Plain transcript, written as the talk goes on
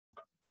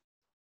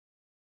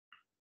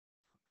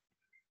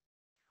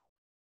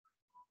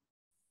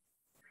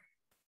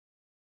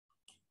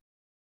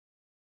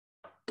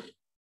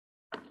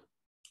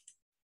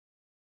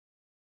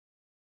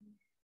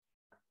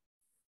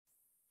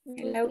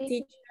Hello,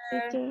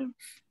 teacher.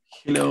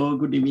 Hello,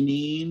 good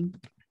evening.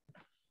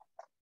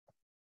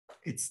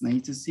 It's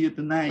nice to see you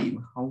tonight.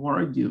 How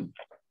are you?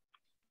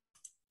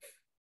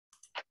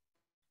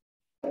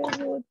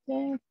 Good,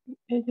 thank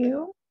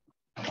you.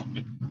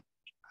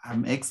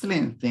 I'm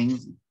excellent.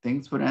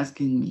 Thanks for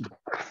asking me.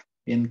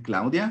 And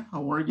Claudia,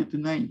 how are you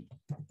tonight?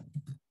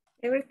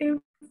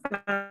 Everything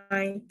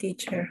fine,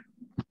 teacher.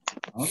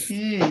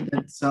 Okay,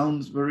 that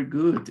sounds very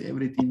good.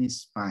 Everything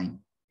is fine.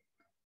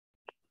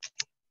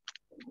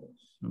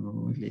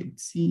 So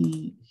let's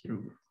see. Here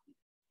we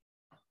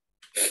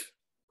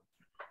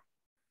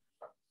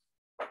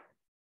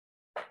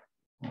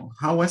go.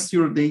 How was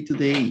your day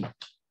today?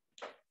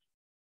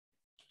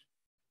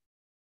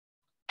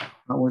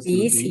 How was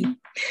your Busy. day?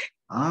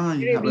 Ah,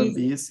 you Very have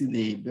busy. a busy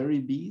day. Very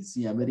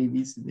busy, a very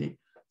busy day.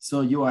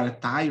 So you are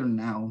tired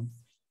now.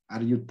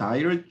 Are you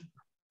tired?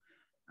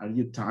 Are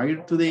you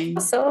tired today?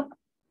 So,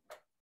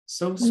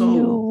 So.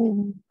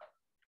 no.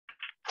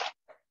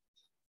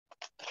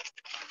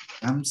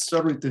 I'm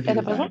sorry to hear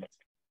that.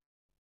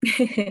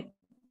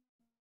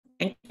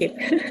 Thank you.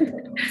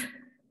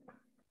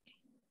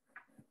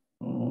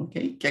 Ok,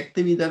 ¿qué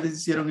actividades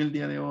hicieron el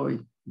día de hoy?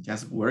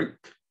 Just work.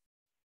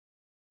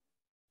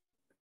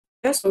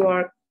 Just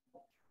work.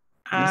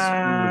 Just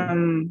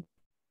work.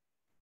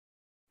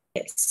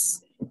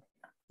 Yes.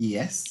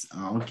 Yes,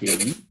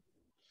 okay.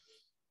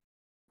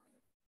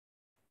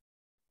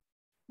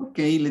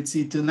 Okay, let's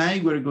see.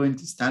 Tonight we're going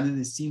to study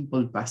the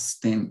simple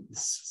past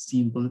tense.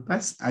 Simple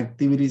past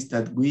activities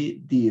that we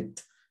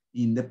did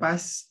in the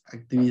past.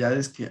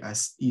 Actividades que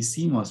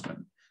hicimos,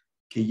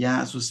 que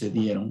ya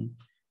sucedieron.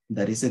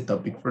 That is the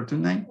topic for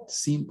tonight.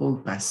 Simple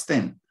past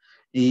tense.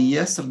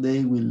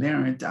 Yesterday we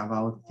learned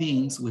about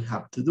things we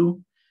have to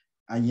do.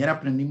 Ayer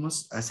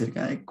aprendimos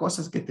acerca de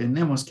cosas que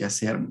tenemos que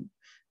hacer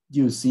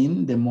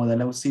using the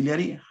modal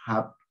auxiliary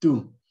have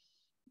to.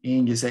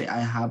 And you say, I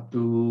have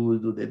to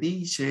do the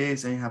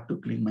dishes, I have to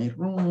clean my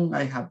room,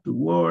 I have to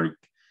work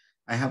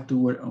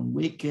on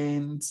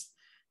weekends,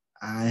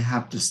 I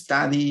have to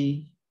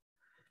study,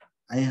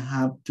 I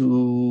have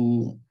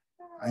to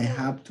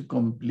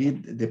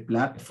complete the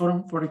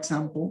platform, for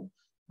example.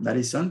 That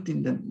is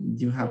something that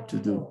you have to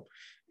do.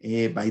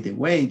 By the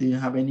way, do you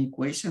have any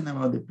question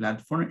about the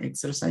platform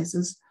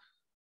exercises?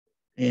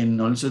 And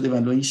also the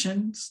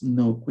evaluations?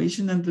 No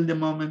question until the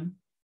moment.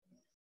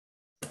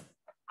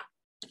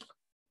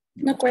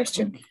 No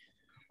question.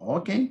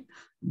 Okay,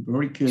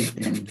 very good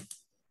then.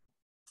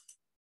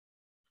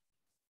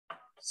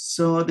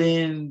 So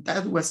then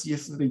that was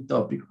yesterday's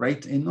topic,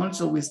 right? And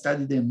also we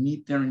studied the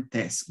midterm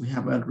test. We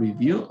have a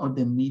review of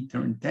the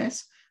midterm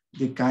test,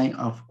 the kind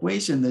of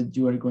question that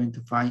you are going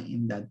to find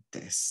in that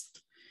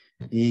test.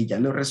 ¿Ya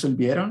lo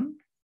resolvieron?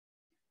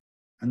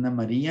 Ana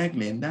María,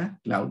 Glenda,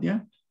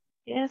 Claudia?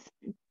 Yes,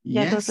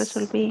 Yes. ya lo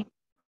resolví.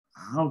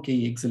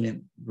 Okay,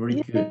 excellent. Very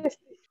Yes. good.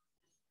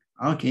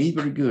 Okay,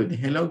 very good.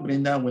 Hello,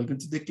 Brenda. Welcome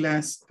to the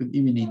class. Good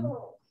evening.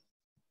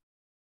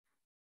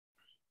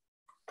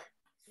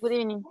 Good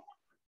evening.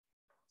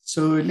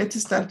 So let's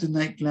start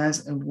tonight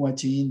class and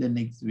watching the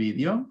next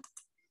video.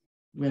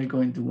 We're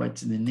going to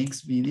watch the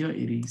next video.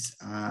 It is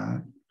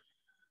a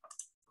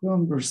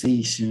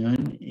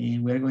conversation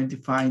and we're going to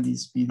find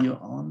this video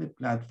on the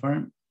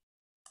platform.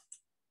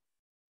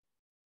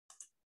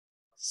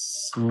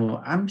 So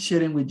I'm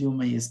sharing with you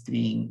my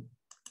screen.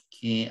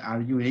 Okay,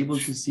 are you able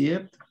to see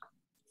it?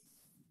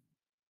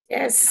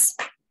 Yes.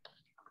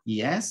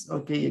 Yes,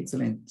 okay,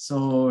 excellent. So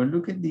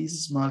look at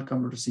this small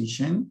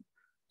conversation.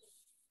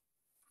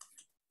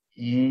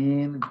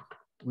 And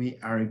we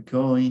are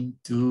going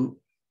to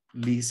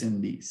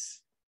listen this.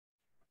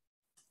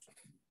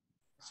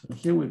 So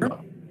here we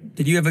go.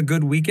 Did you have a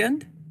good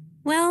weekend?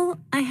 Well,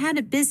 I had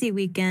a busy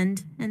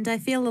weekend, and I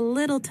feel a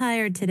little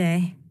tired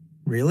today.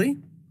 Really?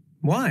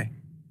 Why?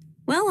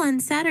 Well, on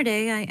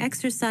Saturday, I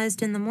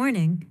exercised in the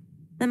morning.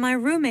 Then my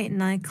roommate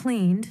and I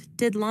cleaned,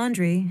 did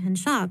laundry, and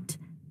shopped.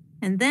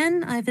 And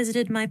then I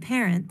visited my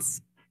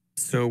parents.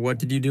 So what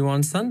did you do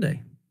on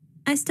Sunday?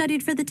 I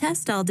studied for the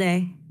test all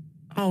day.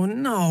 Oh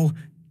no!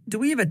 Do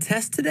we have a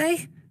test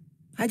today?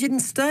 I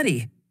didn't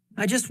study.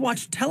 I just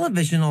watched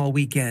television all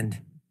weekend.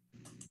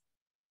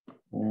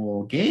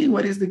 Okay,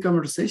 what is the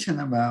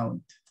conversation about?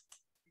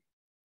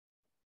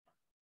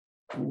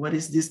 What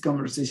is this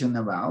conversation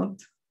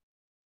about?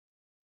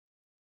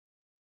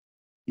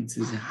 It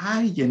says,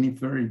 hi,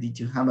 Jennifer, did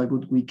you have a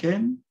good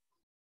weekend?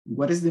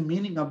 What is the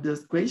meaning of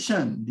this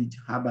question? Did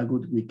you have a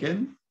good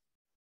weekend?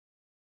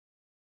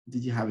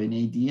 Did you have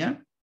any idea?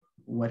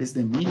 What is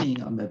the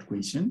meaning of that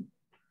question?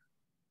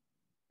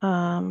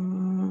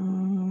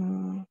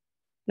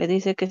 Le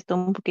dice que está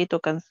un poquito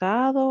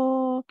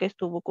cansado, que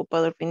estuvo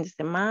ocupado el fin de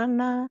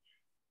semana.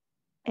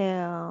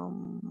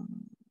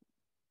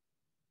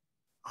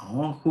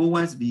 Oh, who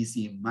was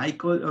busy,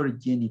 Michael or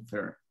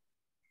Jennifer?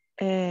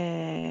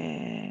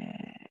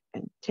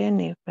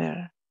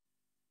 Jennifer.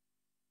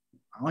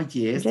 Oh,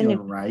 yes, Jennifer.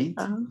 you're right.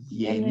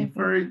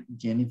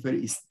 Jennifer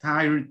is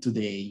tired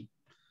today.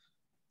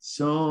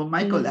 So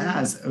Michael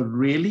asked,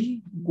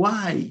 really?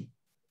 Why?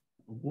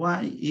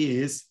 Why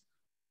is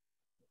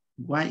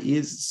Why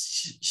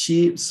is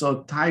she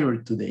so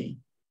tired today?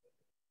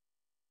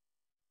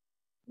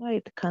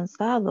 Ay,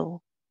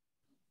 cansado.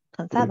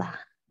 Cansada.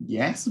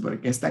 Yes,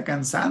 porque está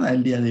cansada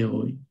el día de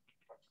hoy.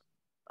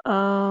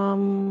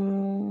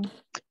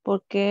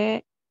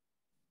 Porque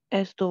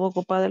estuvo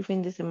ocupada el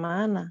fin de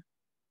semana.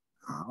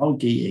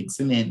 Okay,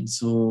 excellent.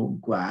 So,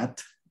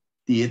 what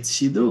did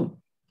she do?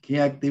 ¿Qué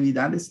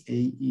actividades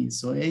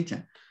hizo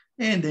ella?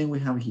 And then we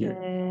have here.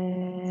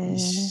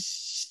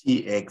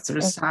 She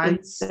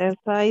exercised.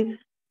 Exercise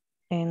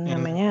en la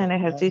mañana,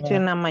 ejercicio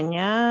en la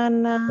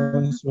mañana.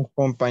 Con sus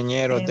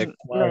compañeros de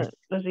cuarto.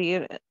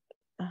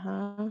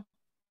 Ajá.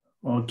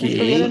 Ok.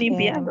 Estuvieron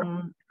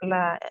limpiando.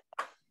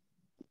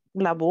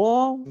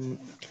 Lavó.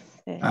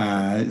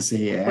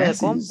 Sí, Fue de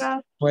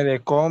compras. Fue de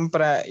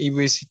compra y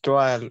visitó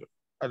a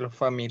los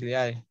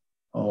familiares.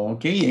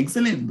 Okay,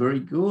 excellent.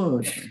 Very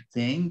good.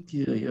 Thank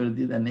you. You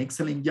did an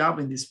excellent job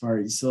in this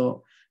part.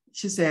 So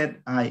she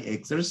said, I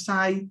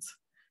exercised.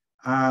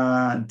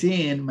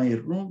 Then my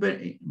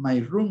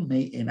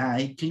roommate and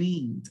I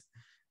cleaned,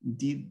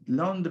 did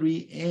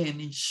laundry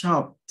and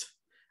shopped.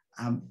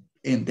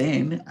 And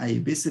then I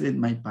visited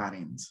my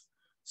parents.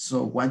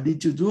 So what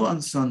did you do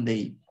on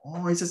Sunday?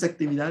 Oh, esas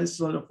actividades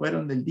solo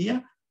fueron del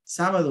día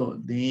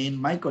sábado. Then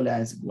Michael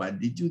asked, what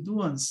did you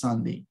do on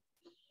Sunday?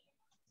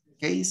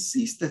 ¿Qué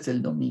hiciste el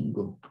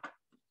domingo?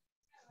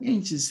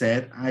 And she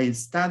said, I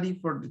studied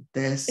for the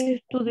test.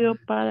 Estudió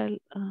para el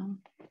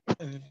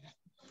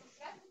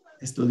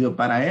 ¿Estudió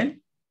para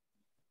él?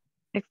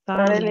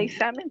 examen. Para el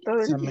examen todo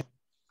el día.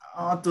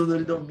 Oh, todo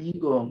el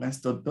domingo.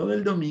 Gastó todo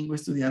el domingo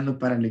estudiando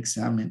para el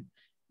examen.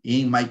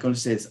 And Michael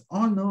says,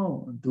 oh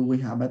no, do we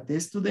have a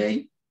test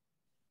today?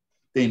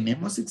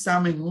 ¿Tenemos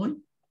examen hoy?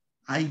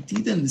 I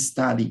didn't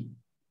study.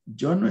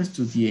 Yo no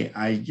estudié.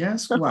 I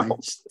just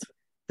watched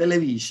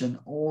television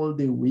all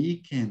the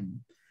weekend.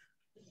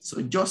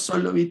 So, yo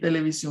solo vi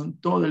televisión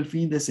todo el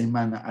fin de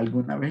semana.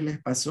 ¿Alguna vez les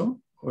pasó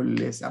o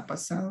les ha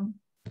pasado?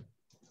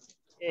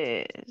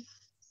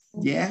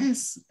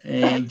 Yes.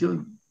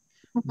 You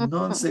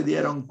no se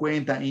dieron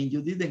cuenta and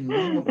you didn't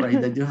know,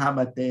 right, that you have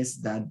a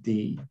test that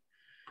day.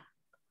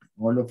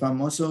 O los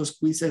famosos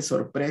quizzes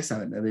sorpresa,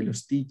 ¿verdad? De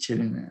los teachers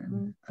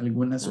en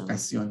algunas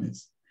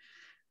ocasiones.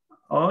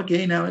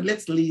 Okay, now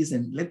let's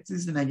listen. Let's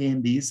listen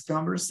again this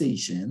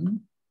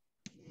conversation.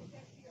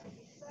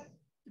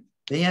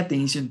 Pay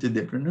attention to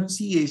the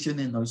pronunciation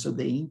and also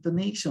the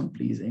intonation,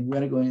 please. And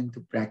we're going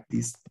to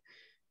practice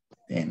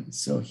then.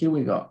 So here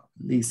we go.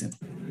 Listen.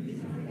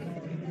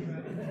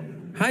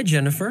 Hi,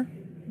 Jennifer.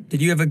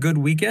 Did you have a good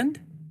weekend?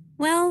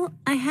 Well,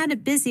 I had a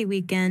busy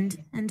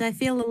weekend, and I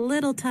feel a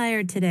little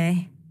tired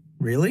today.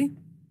 Really?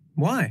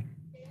 Why?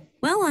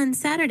 Well, on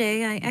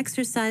Saturday, I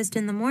exercised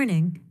in the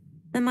morning.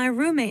 Then my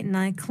roommate and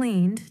I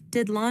cleaned,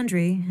 did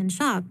laundry, and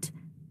shopped.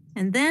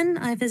 And then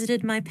I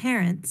visited my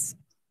parents.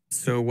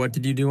 So what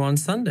did you do on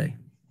Sunday?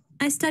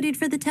 I studied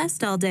for the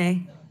test all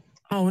day.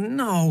 Oh,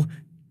 no.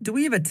 Do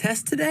we have a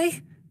test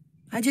today?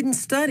 I didn't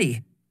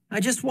study. I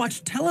just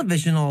watched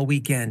television all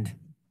weekend.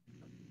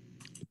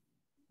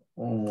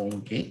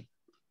 Okay.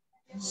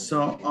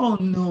 So, oh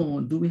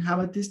no, do we have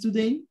a test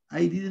today?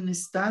 I didn't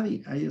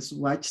study. I just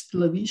watched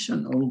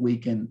television all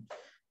weekend.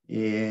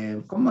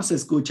 ¿Cómo se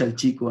escucha el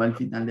chico al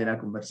final de la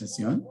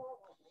conversación?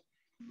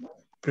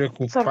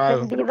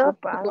 Preocupado.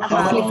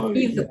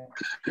 Afligido.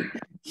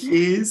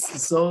 He's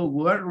so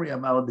worried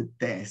about the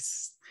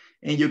test.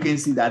 And you can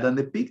see that on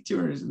the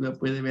pictures. Lo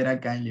puede ver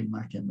acá en la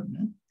imagen,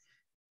 ¿verdad?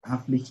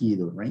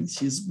 Afligido, right?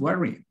 She's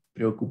worried,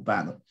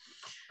 preocupado.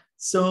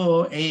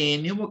 So,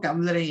 new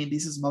vocabulary in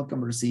this small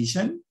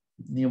conversation.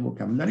 New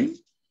vocabulary.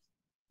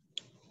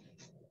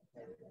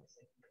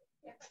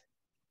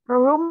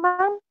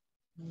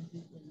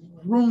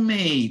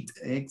 Roommate.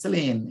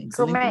 Excellent. Excellent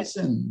Roommate.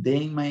 question.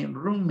 Then my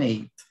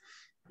roommate.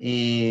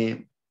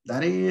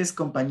 That is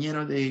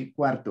compañero de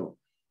cuarto.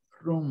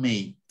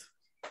 Roommate.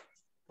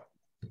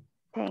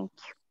 Thank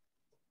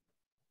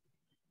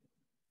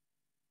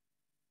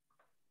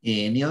you.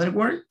 Any other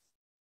word?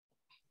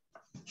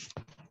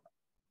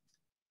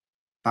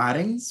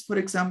 Parents, for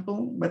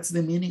example. What's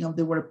the meaning of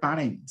the word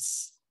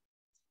parents?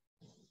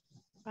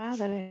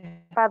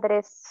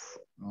 Padres.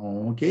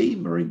 Okay,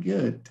 very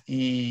good.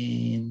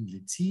 And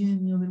let's see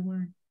any other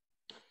word.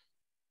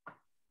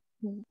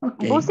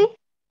 Okay.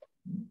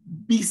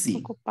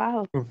 Busy.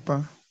 Ocupado.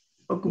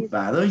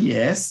 Ocupado,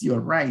 yes,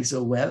 you're right.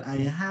 So, well, I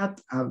had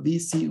a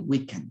busy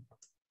weekend.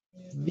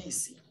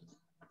 Busy.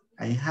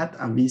 I had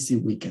a busy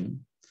weekend.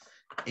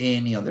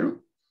 Any other?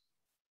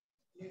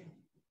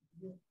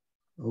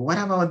 What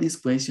about this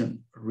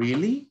question?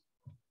 Really?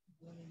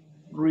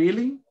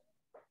 Really?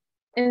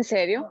 ¿En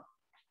serio?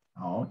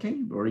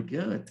 Okay, very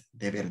good.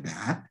 ¿De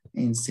verdad?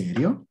 ¿En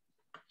serio?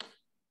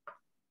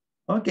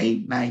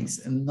 Okay,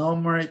 nice. No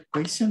more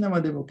question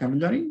about the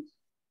vocabulary?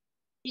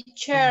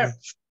 Teacher,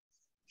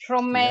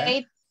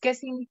 roommate, ¿qué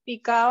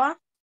significaba?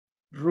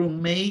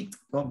 Roommate,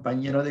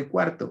 compañero de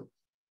cuarto.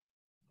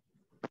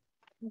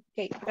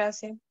 Ok,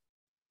 gracias.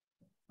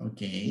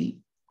 Okay,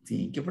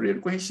 thank you for your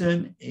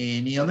question.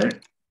 Any other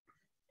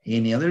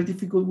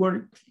difficult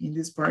word in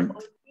this part?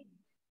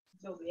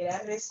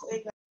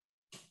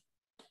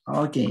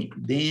 Okay,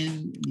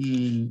 then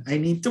I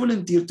need to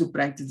volunteer to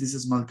practice this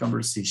small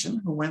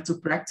conversation. Who wants to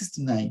practice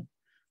tonight?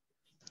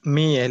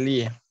 Me,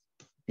 Elia.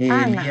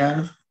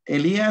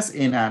 Elias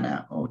and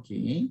Anna.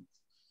 Okay.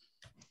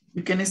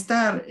 You can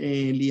start,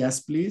 Elias,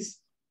 please.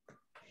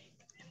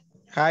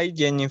 Hi,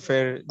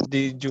 Jennifer.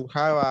 Did you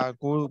have a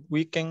good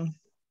weekend?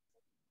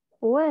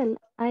 Well,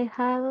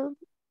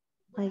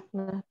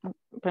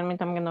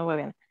 permítame que no voy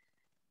bien.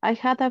 I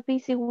had a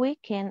busy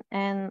weekend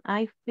and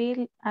I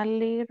feel a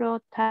little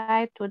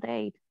tired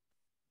today.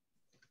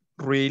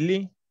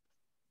 Really?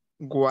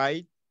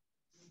 Why?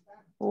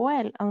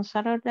 Well, on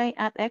Saturday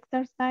I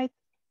exercised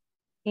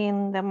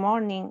in the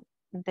morning,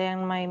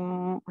 then my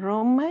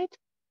roommate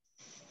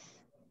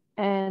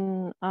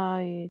and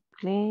I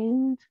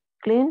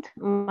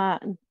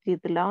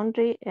did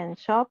laundry and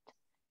shopped,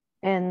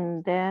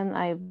 and then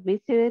I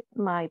visited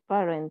my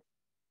parents.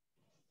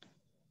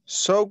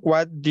 So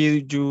what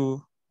did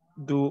you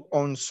do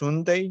on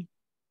Sunday?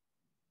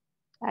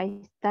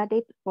 I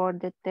studied for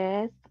the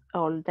test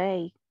all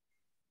day.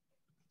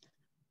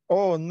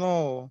 Oh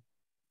no,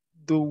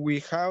 do we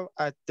have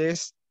a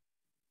test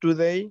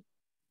today?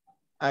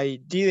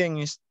 I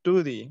didn't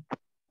study.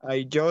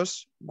 I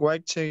just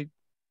watched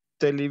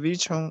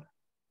television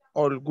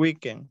all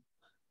weekend.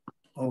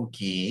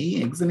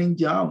 Okay, excellent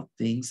job.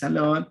 Thanks a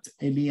lot,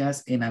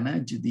 Elias and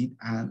Anna. You did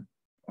an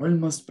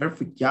almost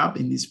perfect job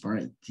in this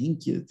part.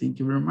 Thank you. Thank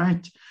you very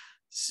much.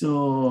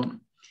 So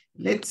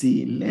let's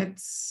see.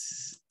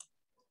 Let's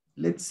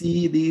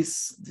see the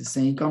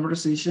same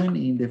conversation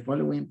in the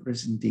following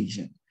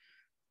presentation.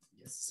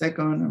 Just a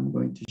second, I'm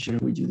going to share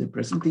with you the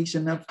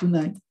presentation of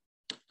tonight,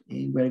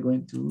 and we're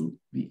going to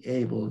be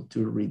able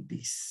to read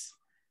this.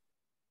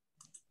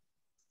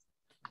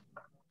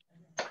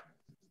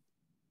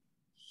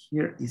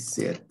 Here is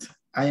it.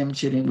 I am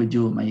sharing with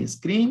you my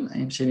screen. I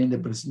am sharing the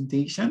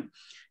presentation.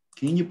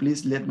 Can you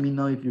please let me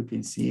know if you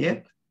can see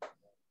it?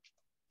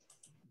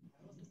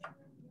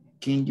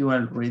 Can you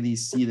already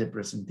see the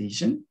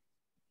presentation?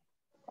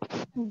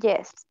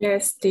 Yes.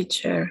 Yes,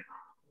 teacher.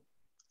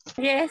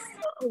 Yes.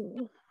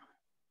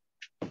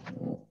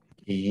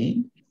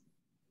 Okay.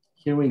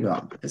 Here we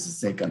go. Just a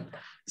second.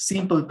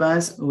 Simple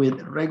past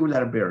with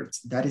regular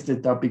verbs. That is the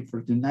topic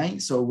for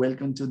tonight. So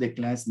welcome to the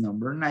class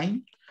number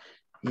 9.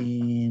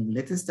 And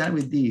let's start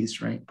with this,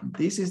 right?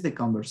 This is the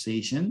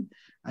conversation.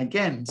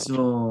 Again,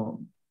 so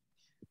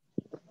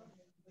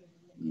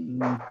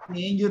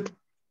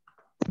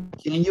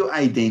can you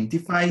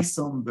identify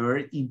some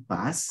verb in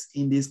past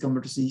in this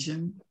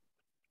conversation?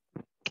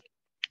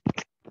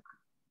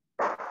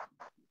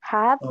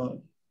 Had.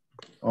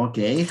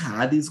 Okay,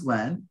 had is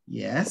one.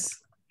 Yes.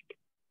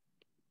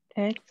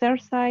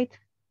 Exercise.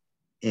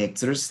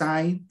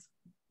 Exercise.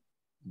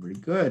 Very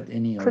good.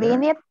 Any other?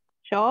 Clean it.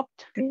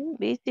 Shopped.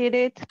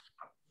 Visited.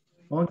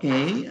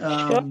 Okay.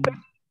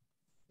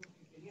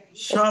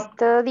 Shop.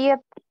 Studied.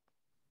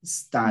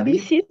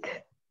 Studied.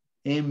 Visit.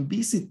 And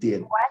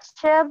visited.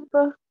 Watched.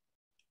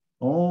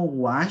 Oh,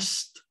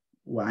 washed.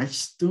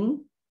 Washed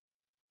too.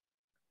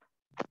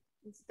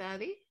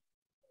 Study.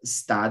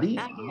 Study.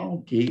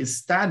 Okay.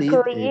 Studied.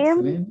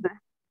 Cleaned.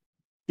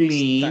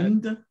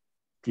 Excellent. Cleaned.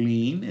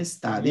 Clean.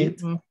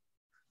 Studied.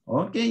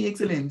 Okay,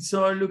 excellent.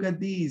 So look at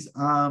this.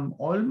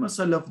 Almost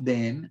all of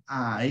them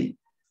are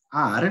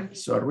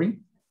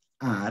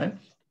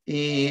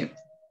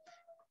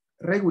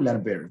regular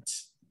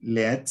verbs.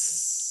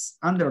 Let's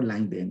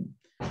underline them.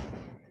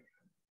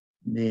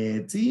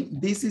 Let's see.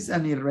 This is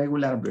an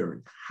irregular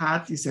verb.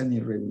 Had is an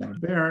irregular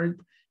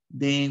verb.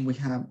 Then we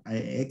have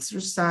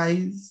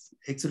exercise.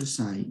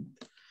 Exercise.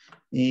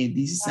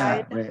 This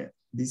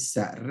is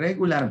a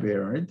regular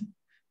verb.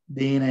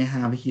 Then I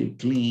have here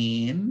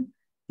clean.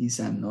 Is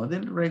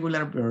another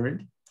regular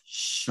verb.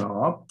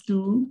 Shop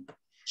to.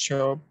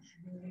 Shop.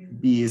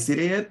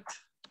 Visited.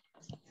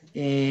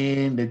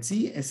 And let's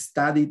see,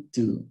 studied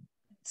to.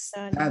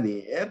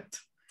 Studied.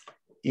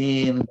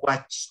 And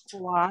watched.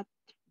 What?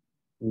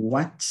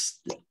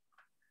 Watched.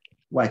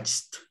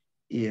 Watched.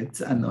 It's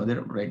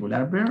another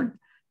regular verb.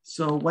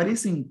 So what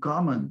is in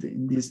common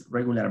in these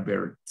regular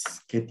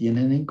verbs? ¿Qué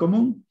tienen en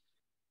común?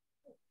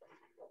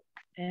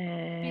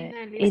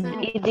 Ed.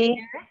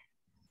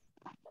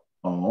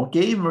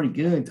 Okay, very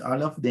good.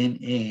 All of them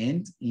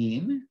end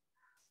in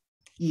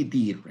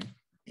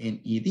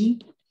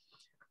ed.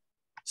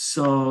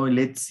 So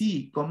let's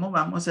see, ¿cómo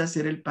vamos a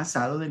hacer el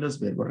pasado de los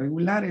verbos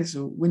regulares?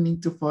 So we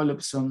need to follow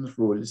some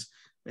rules.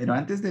 Pero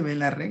antes de ver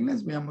las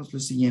reglas, veamos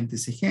los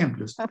siguientes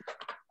ejemplos.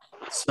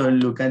 So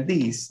look at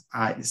this.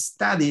 I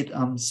studied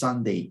on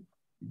Sunday.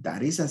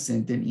 That is a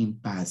sentence in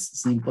past,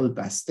 simple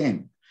past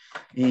tense.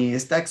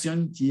 Esta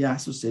acción ya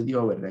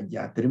sucedió, ¿verdad?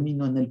 Ya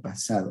terminó en el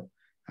pasado.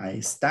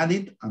 I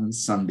studied on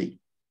Sunday.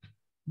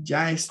 Yo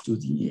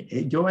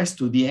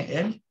estudié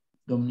el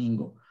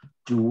domingo.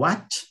 To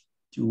watch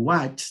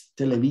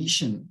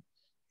television.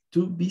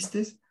 Tú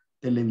vistes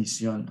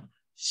televisión.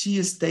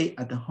 She stayed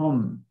at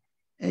home.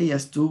 Ella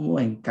estuvo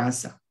en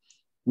casa.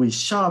 We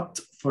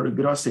shopped for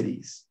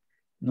groceries.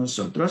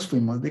 Nosotros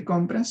fuimos de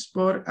compras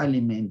por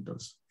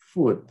alimentos.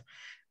 foot.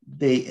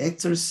 They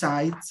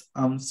exercised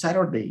on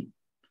Saturday.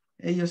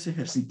 Ellos se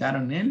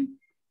ejercitaron el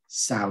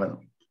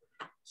sábado.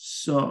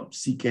 So,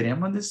 si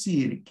queremos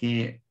decir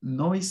que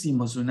no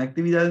hicimos una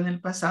actividad en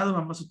el pasado,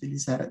 vamos a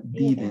utilizar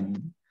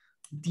didn't.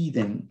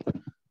 Didn't.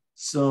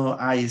 So,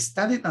 I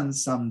studied on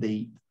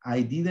Sunday.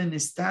 I didn't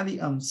study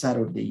on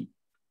Saturday.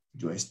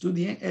 Yo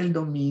estudié el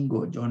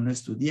domingo. Yo no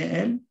estudié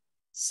el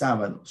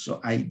sábado. So,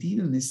 I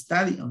didn't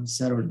study on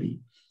Saturday.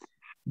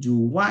 You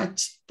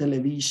watch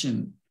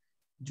television.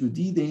 You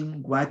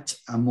didn't watch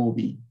a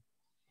movie.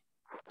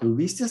 Tú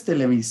vistes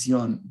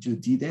televisión. You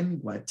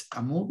didn't watch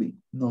a movie.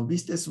 No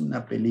vistes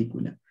una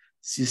película.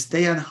 She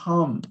stayed at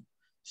home.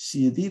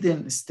 She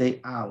didn't stay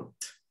out.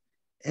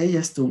 Ella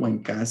estuvo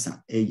en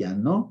casa. Ella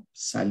no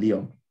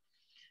salió.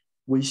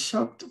 We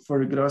shopped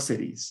for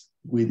groceries.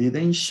 We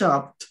didn't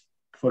shop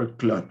for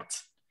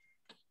clothes.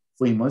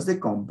 Fuimos de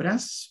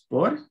compras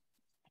por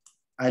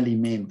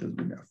alimentos.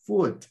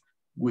 Food.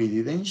 We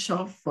didn't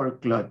shop for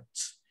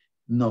clothes.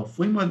 No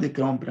fuimos de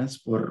compras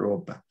por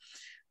ropa.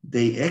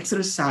 They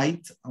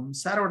exercised on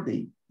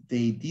Saturday.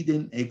 They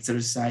didn't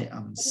exercise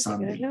on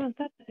Sunday.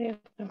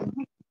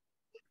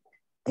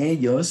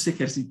 Ellos se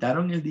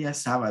ejercitaron el día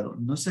sábado.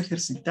 No se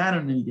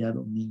ejercitaron el día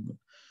domingo.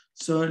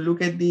 So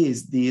look at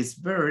this. These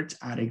verbs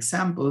are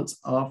examples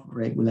of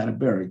regular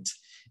verbs.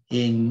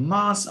 In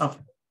most of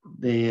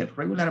the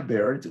regular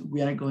verbs,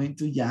 we are going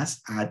to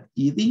just add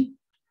ed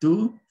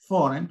to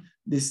form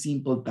the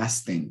simple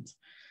past tense.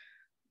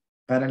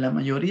 Para la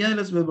mayoría de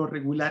los verbos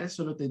regulares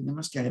solo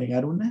tenemos que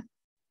agregar una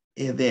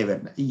ed,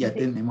 ¿verdad? Y ya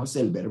tenemos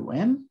el verbo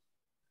en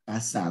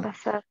pasado.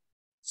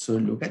 So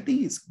look at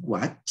this.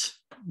 Watch,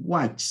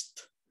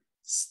 watched.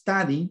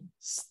 Study,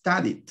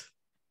 studied.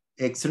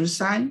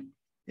 Exercise,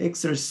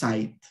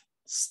 exercised.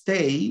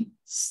 Stay,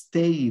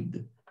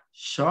 stayed.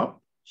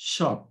 Shop,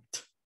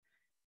 shopped.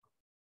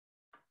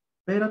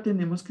 Pero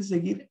tenemos que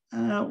seguir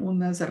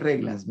unas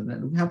reglas,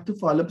 ¿verdad? We have to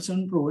follow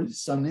some rules,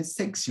 some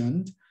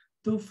sections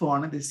to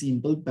form the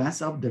simple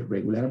past of the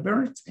regular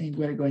verbs, and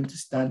we're going to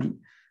study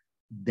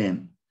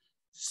them.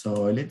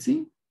 So let's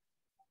see.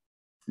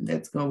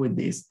 Let's go with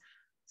this.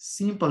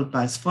 Simple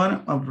past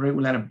form of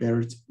regular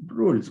verbs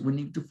rules. We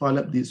need to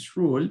follow this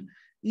rule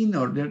in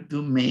order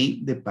to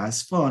make the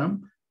past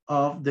form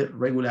of the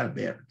regular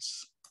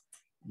verbs.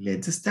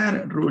 Let's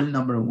start rule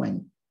number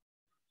 1.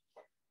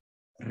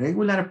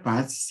 Regular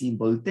past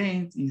simple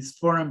tense is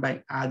formed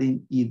by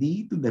adding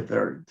ed to the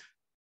verb.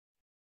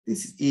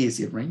 This is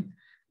easy, right?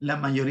 La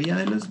mayoría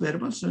de los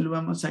verbos solo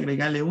vamos a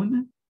agregarle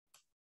una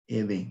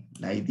ed.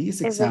 Like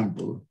this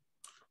example.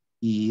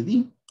 Ed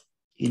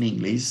in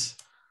English.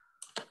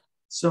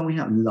 So we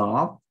have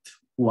loved,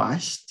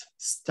 watched,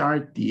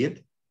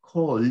 started,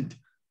 called,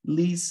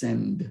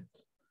 listened.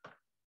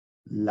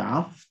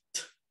 Loved,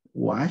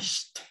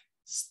 watched,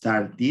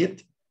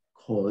 started,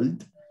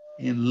 called,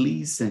 and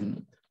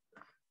listened.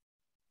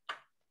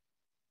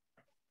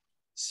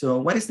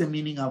 So what is the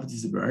meaning of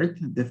this verb?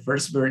 The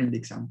first verb in the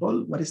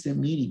example, what is the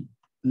meaning?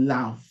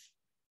 Laugh.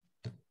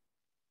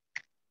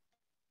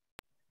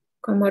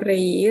 Como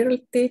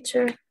reír,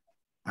 teacher.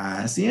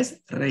 Así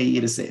es,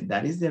 reírse.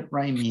 That is the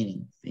right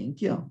meaning.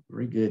 Thank you.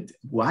 Very good.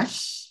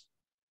 Wash.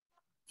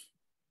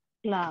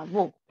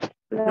 Lavó.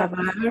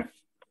 Lavar.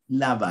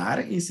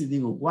 Lavar. Y si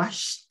digo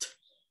washed,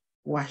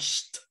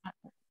 washed.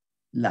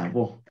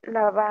 Lavó.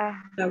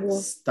 Lavar. Lavó.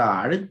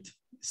 Start,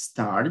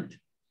 start.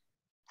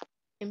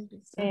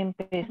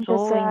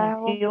 Empezó,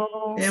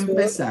 inició.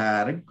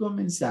 Empezar,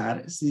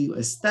 comenzar. Si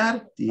digo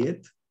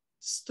started,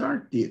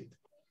 started.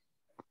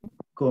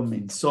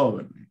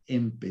 Comenzó,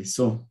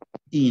 empezó,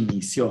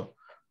 inició.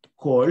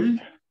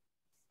 Call.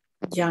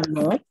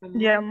 Llamó.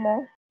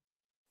 Llamó.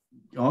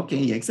 Ok,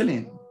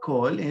 excelente.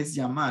 Call es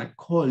llamar.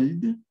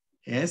 Called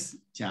es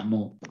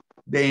llamó.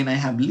 Then I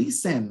have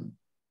listen.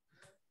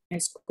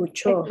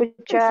 Escuchó.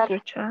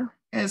 Escuchar.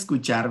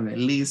 Escuchar.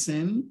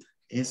 Listen,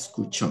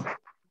 escuchó.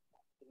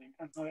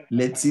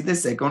 Let's see the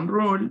second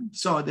rule.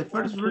 So the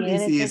first rule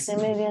is Quiere que this. se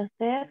me debe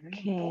hacer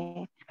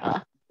que...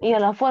 y a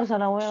la fuerza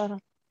la voy a agarrar.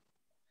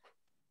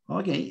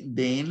 Okay,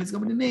 then let's go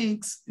with the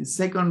next. The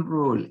second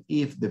rule.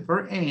 If the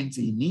verb ends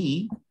in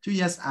E, you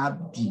just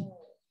add D.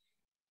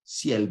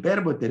 Si el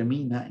verbo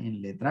termina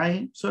en letra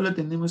E, solo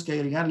tenemos que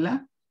agregar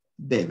la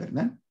D,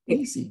 ¿verdad?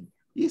 Easy.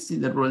 Easy,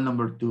 the rule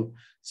number 2.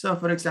 So,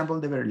 for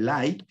example, the verb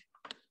like,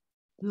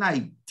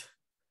 liked,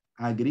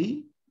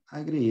 agree,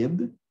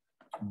 agreed,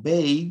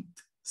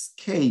 baked,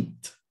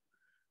 escaped.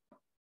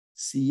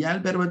 Si ya el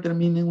verbo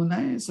termina en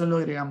una E, solo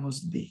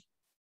agregamos D.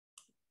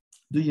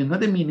 Do you know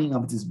the meaning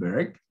of this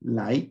verb?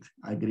 Like,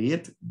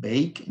 agreed,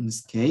 bake, and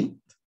escape.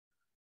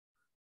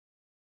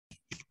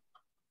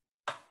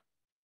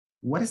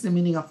 What is the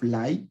meaning of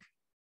like?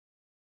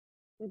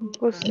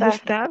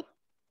 Gustar.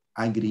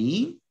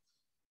 Agree.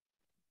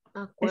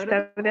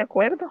 Estar de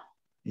acuerdo.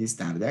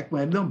 Estar de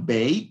acuerdo.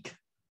 Bake.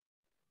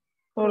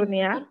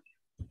 Hornear.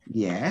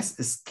 Yes.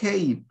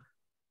 Escape.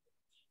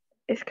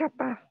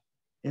 Escapar.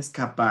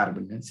 Escapar,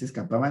 ¿verdad? ¿Se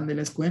escapaban de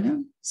la escuela?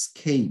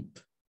 Escape.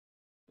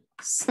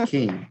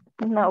 Escape.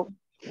 No.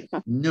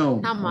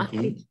 No. Jamás.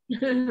 Okay.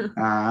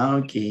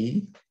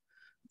 Okay.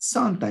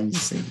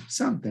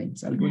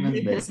 Sometimes, algunas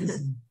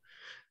veces.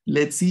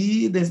 Let's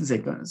see the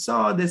second.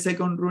 So the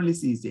second rule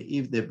is easy.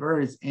 If the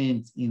verb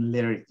ends in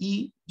letter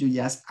E, you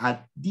just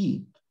add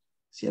D.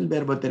 Si el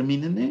verbo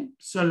termina en E,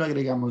 solo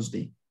agregamos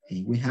D.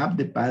 And we have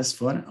the past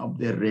form of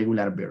the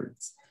regular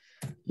verbs.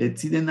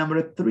 Let's see the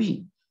number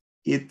 3.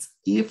 It's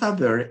if a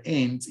verb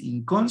ends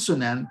in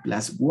consonant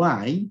plus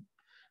Y,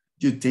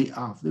 you take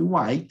off the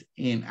Y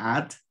and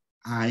add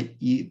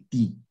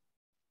IED.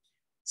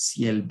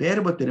 Si el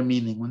verbo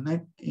termina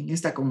en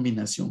esta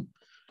combinación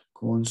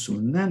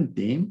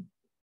consonante,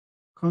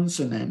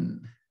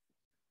 consonant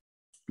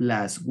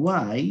plus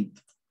Y,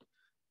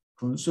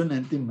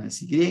 consonante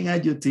más Y,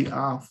 you take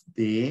off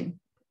the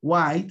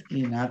Y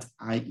and add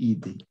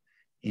IED.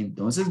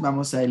 Entonces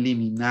vamos a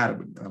eliminar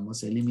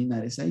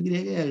esa Y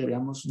y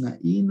agregamos una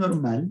I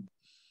normal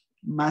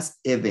más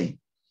ED.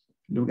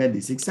 Look at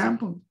this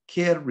example.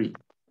 Carry,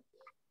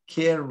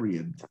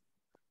 carried.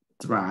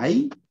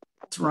 Try,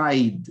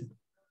 tried.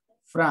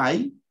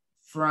 Fry,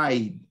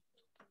 fried.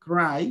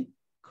 Cry,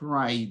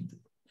 cried.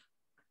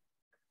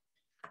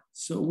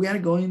 So we are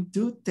going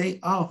to take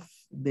off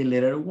the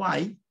letter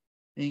Y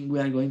and we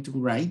are going to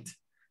write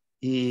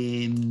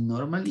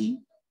normally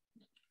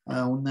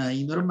una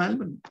I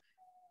normal.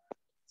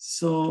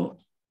 So,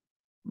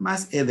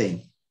 más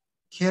ED.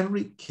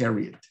 Carry,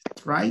 carried.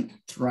 Try,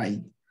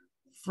 tried.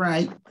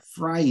 Fry,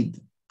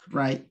 fried.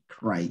 Cry,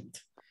 cried.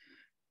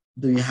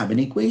 Do you have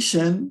any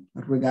question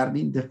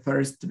regarding the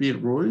first 3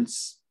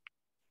 rules?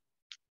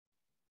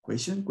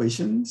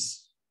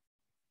 Questions?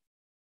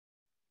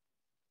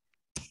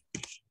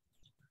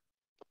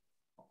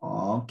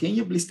 Oh, can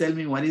you please tell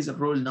me what is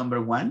rule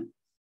number 1?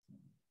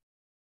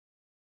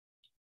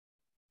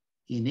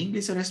 In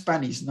English or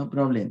Spanish, no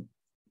problem.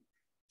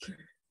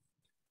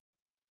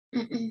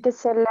 Que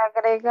se le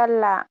agrega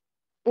la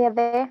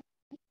ED.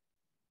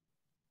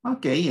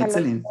 Ok,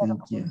 excelente.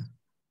 Thank you.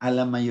 A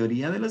la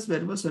mayoría de los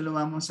verbos solo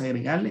vamos a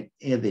agregarle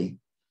ED.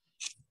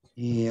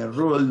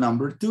 Rule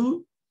number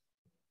 2.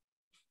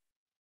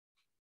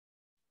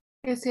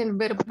 Que si el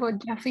verbo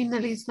ya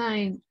finaliza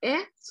en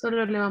E,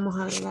 solo le vamos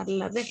a agregar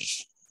la D.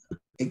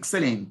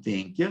 Excellent,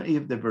 thank you.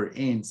 If the verb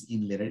ends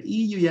in letter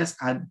E, you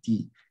just add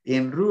D.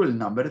 And rule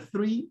number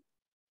 3.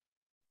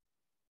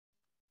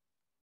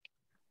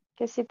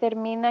 Que si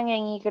terminan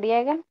en Y, se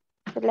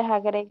les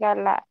agrega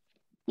la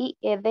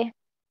IED.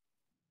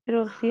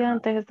 Pero si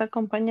antes está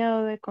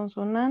acompañado de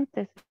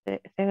consonantes,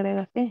 se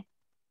agrega así.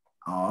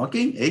 Ok,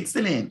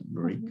 excelente,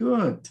 very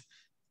good.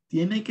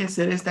 Tiene que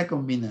ser esta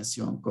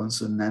combinación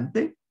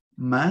consonante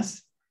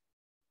más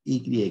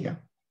Y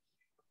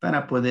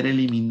para poder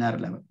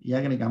eliminarla. Y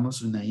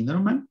agregamos una I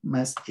normal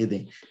más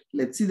ED.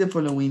 Let's see the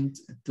following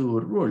 2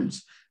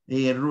 rules.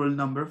 Rule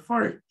number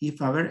 4, if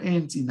a verb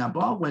ends in a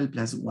vowel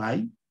plus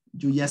Y,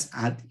 you just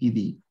add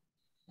ED.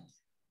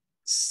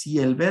 Si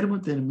el verbo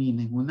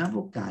termina en una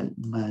vocal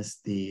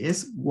más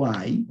DS,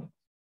 Y,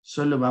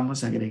 solo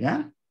vamos a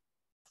agregar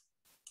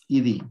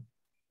ED.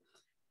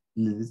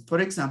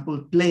 For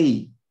example,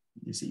 play.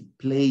 You see,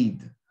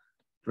 played.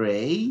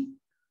 Pray,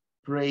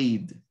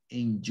 prayed.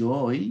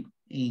 Enjoy,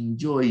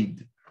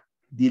 enjoyed.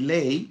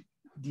 Delay,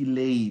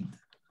 delayed.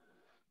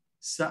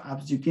 So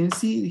as you can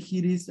see,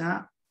 here is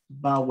a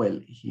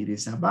vowel. Here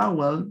is a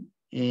vowel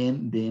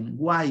and then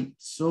Y.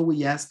 So we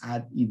just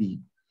add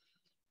ED.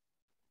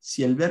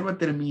 Si el verbo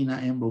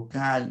termina en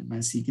vocal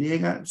más Y,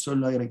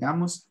 solo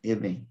agregamos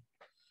ED.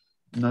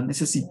 No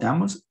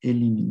necesitamos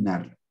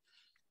eliminarlo.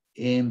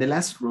 And the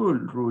last rule,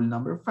 rule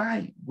number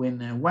 5,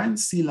 when a one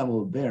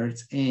syllable verb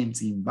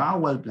ends in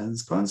vowel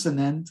plus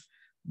consonant,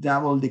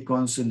 double the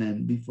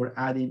consonant before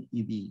adding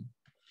ED.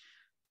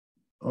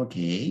 Ok,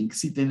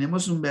 si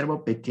tenemos un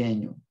verbo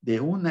pequeño de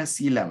una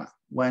sílaba,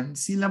 one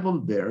syllable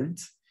verb,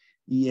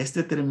 y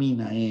este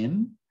termina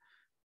en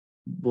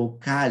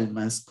vocal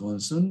más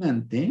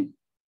consonante,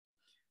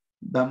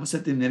 vamos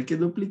a tener que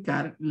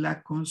duplicar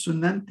la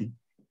consonante.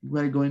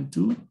 We're going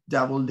to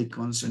double the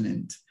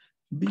consonant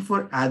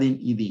before adding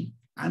ED,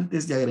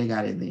 antes de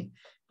agregar ED.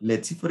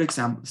 Let's see, for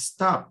example,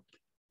 stop.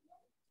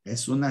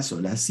 Es una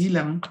sola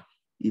sílaba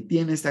y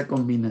tiene esta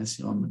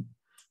combinación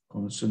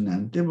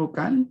consonante,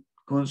 vocal,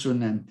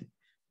 consonante.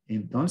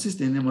 Entonces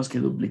tenemos que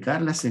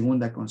duplicar la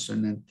segunda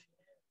consonante.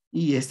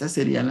 Y esta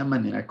sería la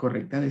manera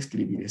correcta de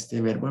escribir este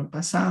verbo en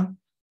pasado.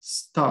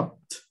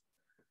 Stopped.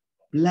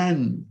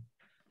 Plan.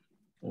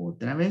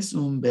 Otra vez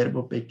un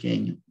verbo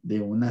pequeño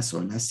de una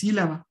sola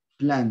sílaba.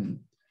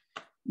 Plan.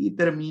 Y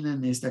termina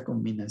en esta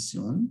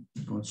combinación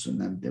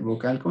consonante,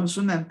 vocal,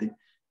 consonante.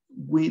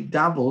 We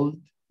doubled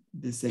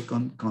the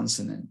second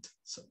consonant.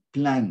 So,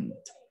 plant.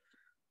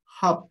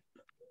 Hop.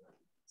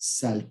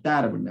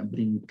 Saltar,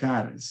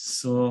 brincar.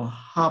 So,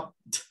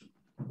 hopped.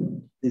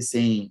 The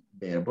same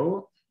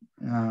verbo.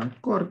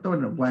 Corto,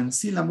 one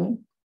syllable.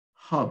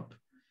 Hop.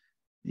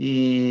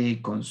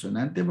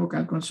 Consonante,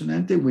 vocal,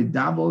 consonante. We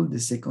double the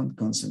second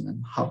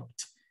consonant.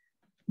 Hopped.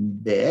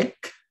 Beg.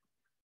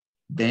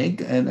 Beg,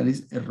 that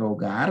is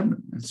rogar.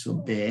 So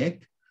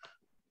beg.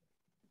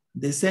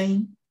 The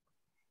same.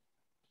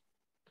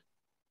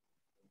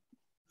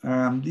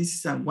 This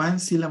is a one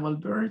syllable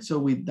verb, so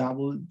we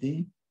double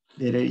the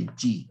letter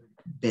G,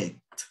 bet.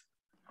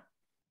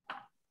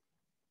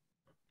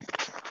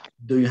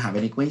 Do you have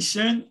any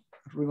question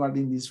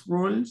regarding these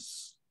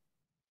rules?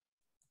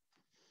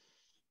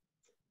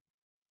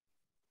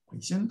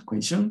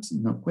 Questions?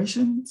 No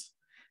questions?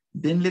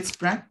 Then let's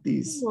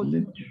practice.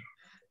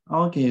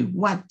 Okay,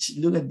 watch.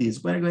 Look at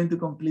this. We're going to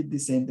complete the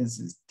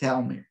sentences.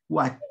 Tell me.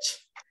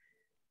 Watch.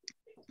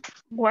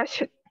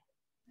 Watch it.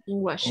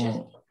 Wash.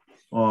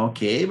 Oh,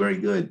 ok, very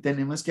good.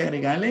 Tenemos que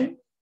agregarle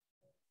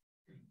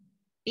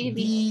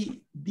ED.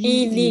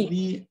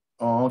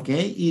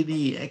 Okay,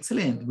 ED.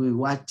 Excellent. We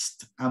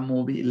watched a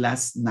movie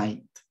last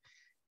night.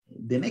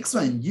 The next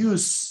one,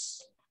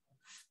 use.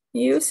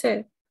 Use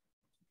it.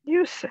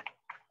 Use it.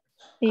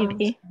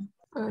 ED.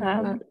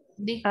 Add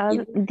D.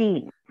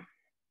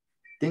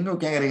 Tengo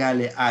que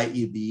agregarle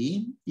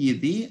IED,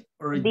 ED,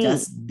 or D.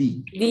 just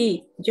D?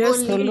 D.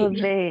 Just Solo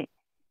D. D.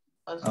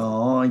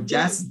 Oh,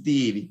 just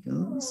D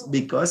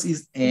because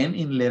it's N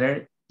in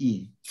letter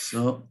E.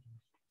 So,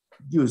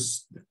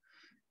 used.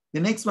 The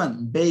next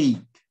one,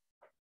 bake.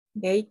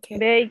 Bake.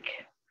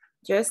 Bake.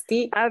 Just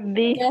D. Add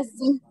D.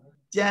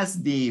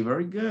 Just D,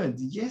 very good.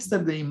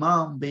 Yesterday,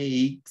 mom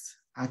baked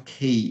a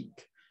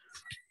cake.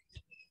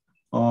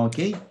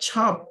 Okay,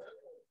 chop.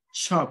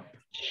 Chop.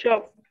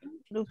 Shop.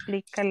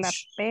 Duplica la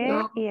P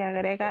y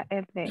agrega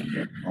el D.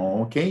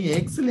 Okay,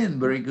 excellent,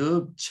 very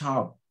good.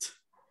 Chopped.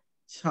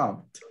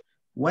 Chopped.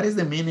 What is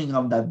the meaning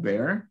of that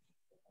verb?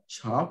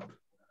 Chop.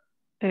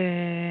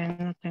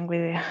 No tengo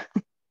idea.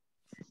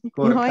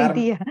 Cortar,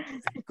 idea.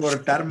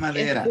 cortar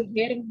madera.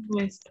 Escoger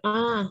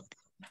nuestro.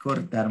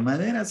 Cortar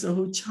madera. So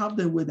who chopped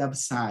the wood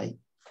outside?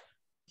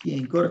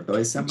 ¿Quién cortó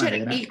esa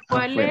madera ¿Y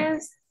cuál afuera?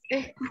 es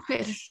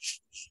escoger?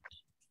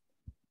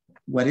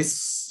 What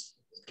is,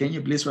 can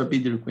you please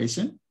repeat your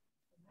question?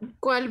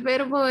 ¿Cuál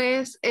verbo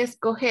es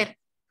escoger?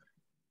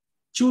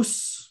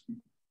 Choose.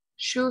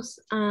 Choose.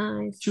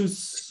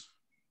 Choose.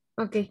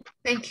 Okay,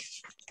 thank you.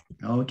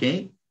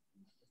 Okay.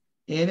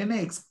 And the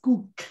next,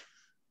 cook.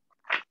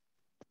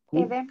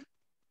 Cook.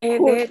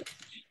 Edit.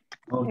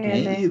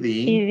 Okay,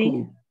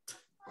 eating,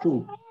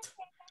 cooked.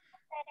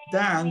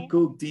 Dan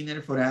cooked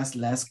dinner for us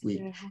last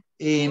week.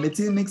 And let's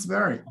see the next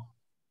verb.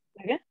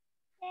 Okay.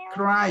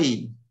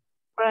 Cry.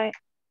 Right.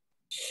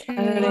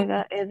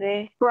 Agrega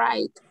ED.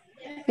 Right.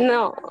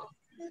 No.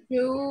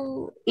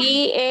 You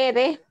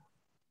IR.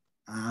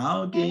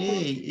 Ok.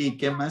 ¿Y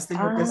qué más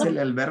tengo que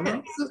hacerle al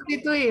verbo?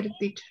 sustituir,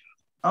 teacher.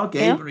 Ok,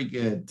 ¿Qué? very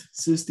good.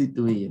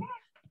 Sustituir.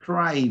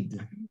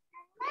 Cried.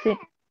 Sí.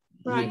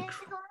 You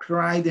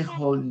cried the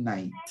whole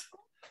night.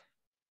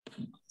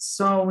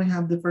 So we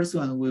have the first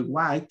one. We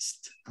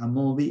watched a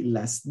movie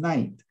last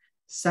night.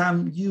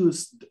 Sam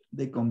used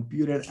the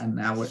computer an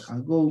hour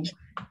ago.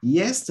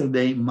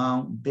 Yesterday,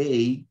 mom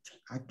baked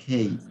a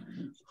cake.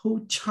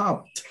 Who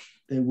chopped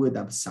the wood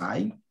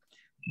outside?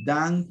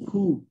 Dan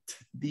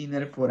cooked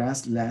dinner for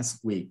us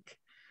last week.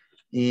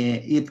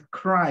 It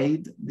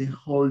cried the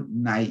whole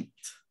night.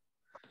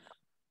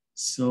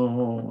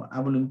 So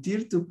I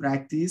volunteer to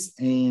practice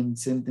in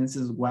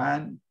sentences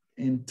 1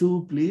 and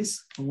 2,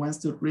 please. Who wants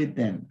to read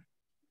them?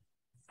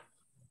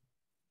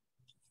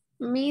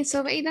 Mi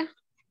Sobeida.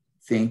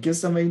 Thank you,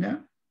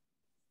 Sabrina.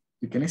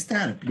 You can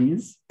start,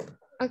 please.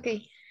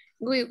 Okay.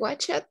 We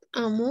watched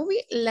a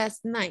movie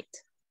last night.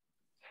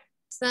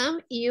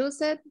 Sam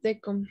used the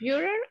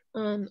computer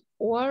an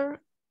hour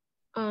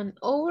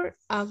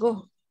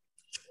ago.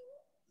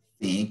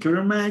 Thank you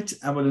very much.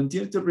 I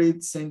volunteer to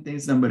read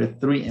sentence number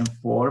 3 and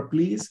 4,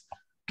 please.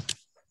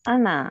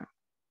 Anna.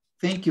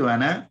 Thank you,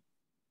 Anna.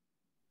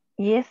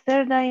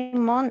 Yesterday,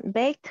 mom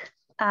baked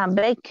a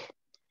cake.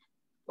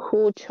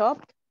 Who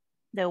chopped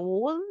the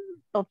wood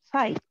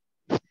outside?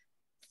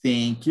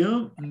 Thank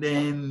you. And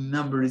then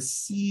number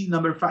 5,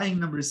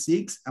 number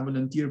 6, I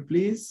volunteer,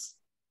 please.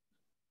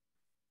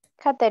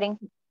 Catherine.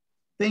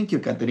 Thank you,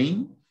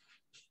 Catherine.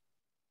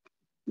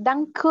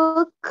 Dan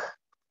cooked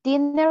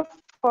dinner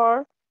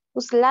for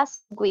us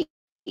last week.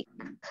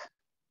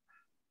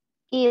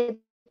 It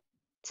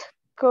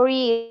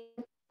cried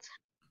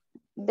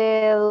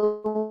the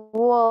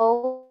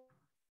whole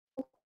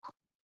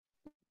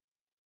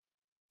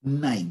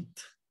night.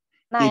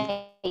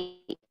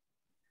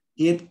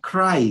 It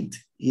cried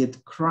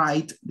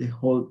the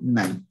whole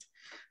night.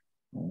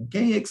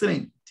 Okay,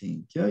 excellent.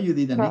 Thank you. You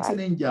did an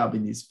excellent job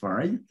in this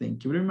part.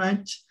 Thank you very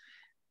much.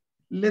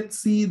 Let's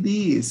see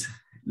this.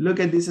 Look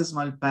at this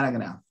small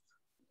paragraph.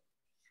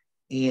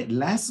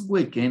 Last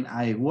weekend,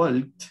 I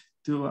walked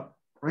to a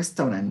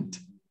restaurant.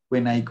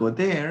 When I got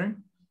there,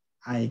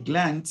 I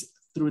glanced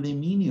through the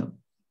menu.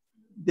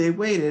 The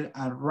waiter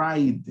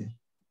arrived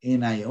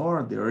and I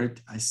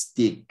ordered a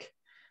steak.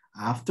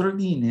 After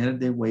dinner,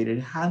 the waiter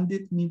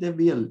handed me the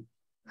bill.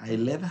 I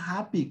left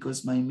happy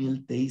because my meal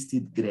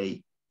tasted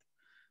great.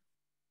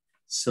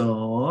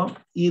 So,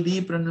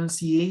 ED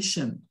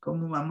pronunciation.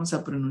 ¿Cómo vamos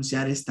a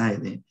pronunciar esta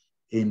ED?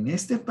 En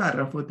este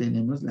párrafo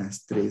tenemos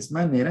las 3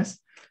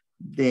 maneras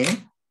de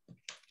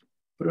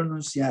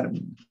pronunciar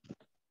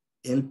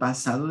el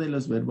pasado de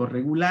los verbos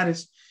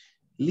regulares.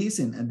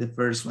 Listen at the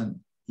first one.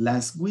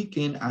 Last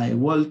weekend, I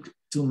walked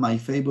to my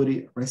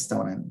favorite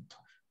restaurant.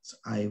 So,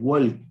 I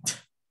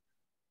walked.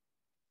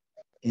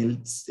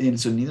 El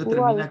sonido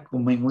termina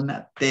como en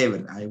una T,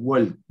 ¿verdad? I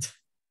walked.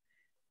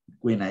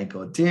 When I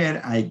got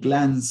there, I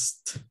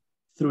glanced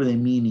through the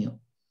menu.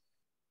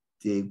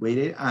 The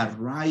waiter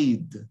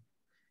arrived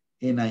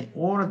and I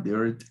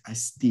ordered a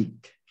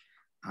steak.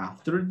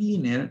 After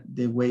dinner,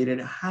 the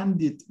waiter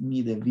handed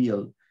me the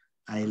bill.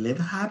 I left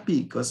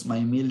happy because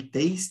my meal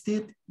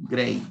tasted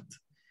great.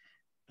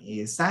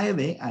 Esa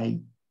ED,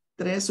 hay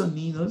 3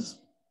 sonidos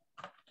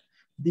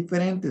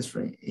diferentes,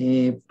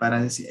 right?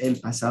 Para decir el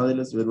pasado de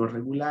los verbos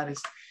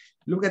regulares.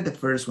 Look at the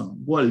first one,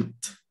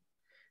 walked.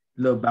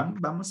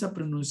 Vamos a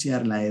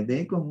pronunciar la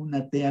ED con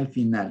una T al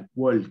final,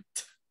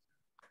 walked,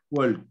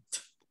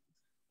 walked.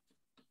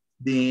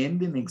 Then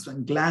the next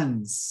one,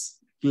 glance,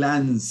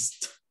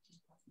 glanced,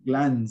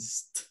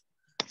 glanced.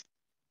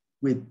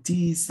 With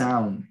T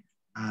sound.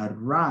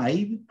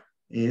 Arrive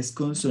es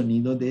con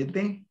sonido de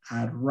D.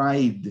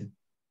 Arrived,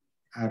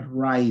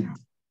 arrived.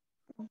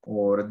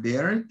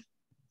 Ordered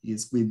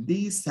is with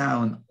D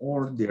sound.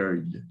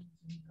 Ordered,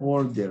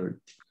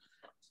 ordered.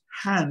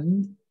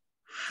 Hand,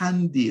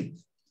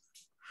 handed,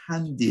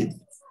 handed.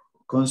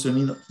 Con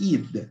sonido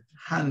id,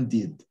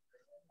 handed.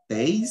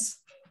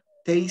 Taste,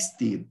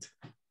 tasted,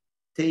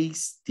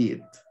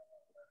 tasted.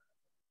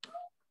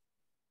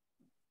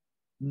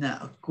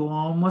 Now,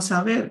 ¿cómo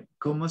saber?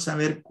 ¿Cómo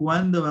saber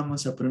cuándo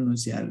vamos a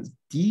pronunciar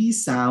D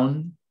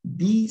sound,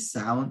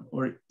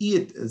 or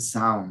it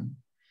sound?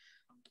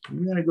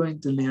 We are going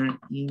to learn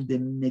in the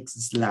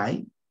next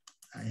slide.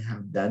 I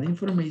have that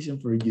information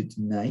for you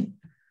tonight.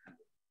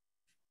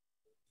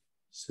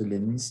 So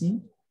let me see.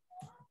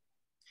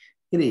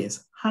 It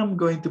is, how I'm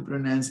going to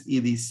pronounce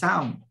ed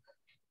sound.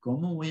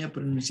 ¿Cómo voy a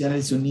pronunciar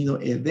el sonido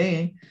ed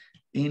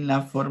en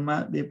la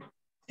forma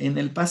en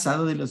el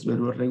pasado de los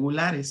verbos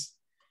regulares?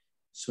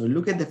 So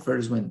look at the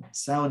first one,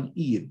 sound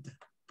id.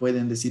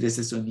 ¿Pueden decir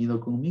ese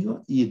sonido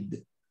conmigo? Id,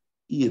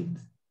 id,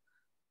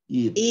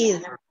 id.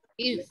 Id.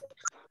 Id.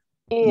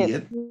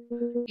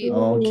 Id.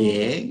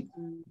 Ok.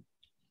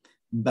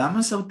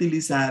 Vamos a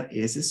utilizar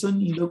ese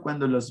sonido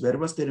cuando los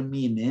verbos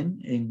terminen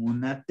en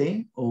una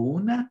T o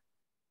una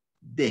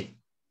D.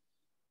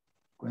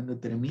 Cuando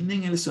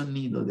terminen el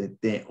sonido de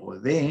T o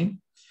D,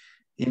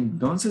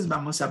 entonces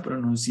vamos a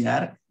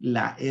pronunciar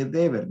la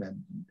ED, ¿verdad?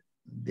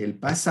 Del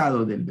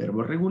pasado del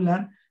verbo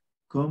regular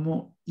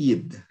como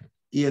id,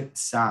 id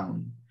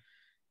sound.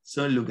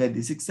 So look at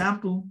this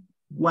example.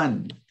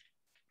 Want,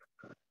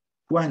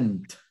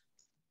 want.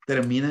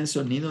 Termina el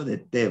sonido de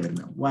T,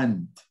 ¿verdad?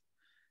 Want.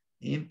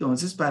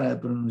 Entonces, para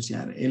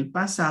pronunciar el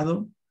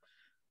pasado,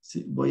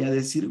 voy a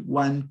decir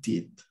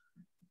wanted,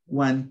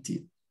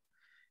 wanted.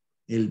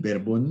 El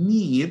verbo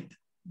need,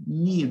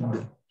 need.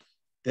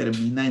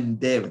 Termina en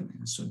D, ¿verdad?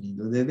 El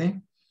sonido de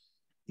D.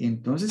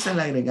 Entonces, al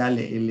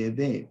agregarle el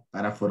ed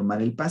para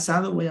formar el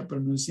pasado, voy a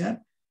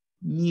pronunciar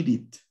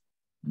needed,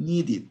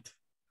 needed,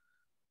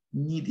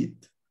 needed.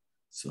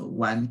 So,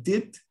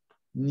 wanted,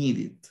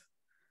 needed.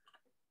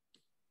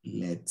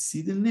 Let's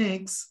see the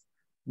next.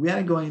 We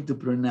are going to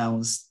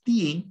pronounce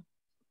T.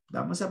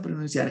 Vamos a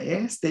pronunciar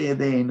este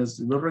ed en los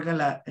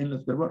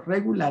verbos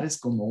regulares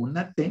como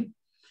una T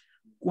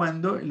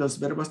cuando los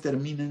verbos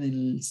terminan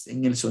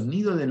en el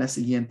sonido de las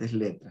siguientes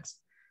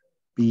letras.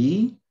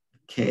 P,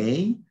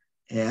 K,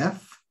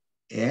 F,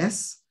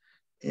 S,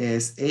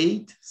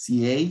 SH,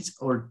 CH,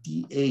 or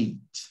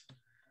TH.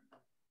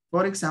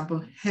 Por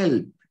ejemplo,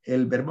 help.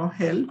 El verbo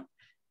help,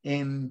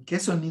 ¿en qué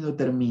sonido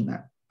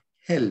termina?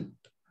 Help.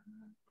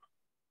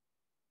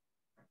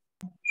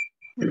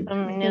 El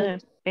sonido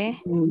de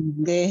P.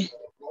 De.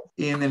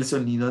 En el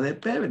sonido de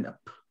P, ¿verdad?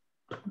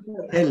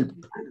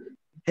 Help,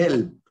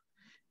 help.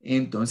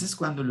 Entonces,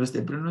 cuando lo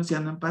esté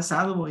pronunciando en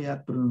pasado, voy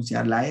a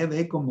pronunciar la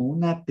ED como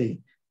una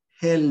T.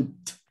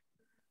 Helped,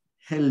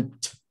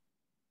 helped,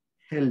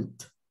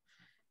 helped.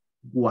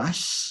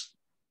 Wash,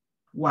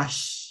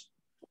 wash.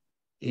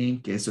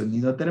 ¿En qué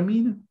sonido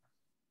termina?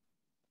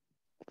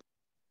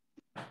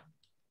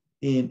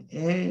 En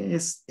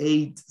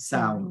S8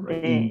 sound,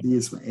 right? In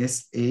this one,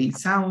 S8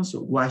 sound,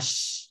 so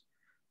wash.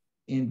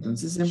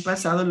 Entonces, en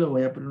pasado lo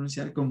voy a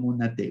pronunciar como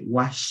una T.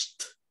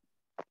 Washed,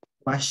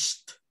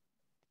 washed,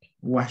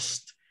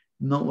 washed.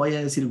 No voy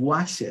a decir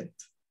washed,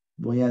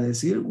 voy a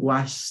decir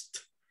washed.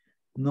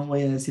 No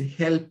voy a decir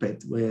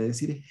helped, voy a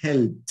decir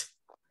helped,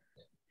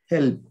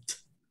 helped,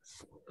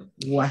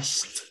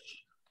 washed.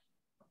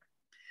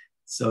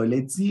 So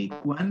let's see,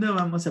 ¿cuándo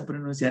vamos a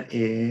pronunciar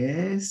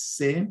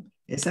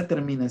esa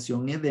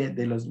terminación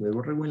de los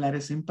verbos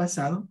regulares en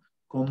pasado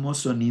como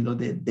sonido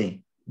de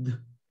D?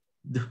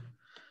 D.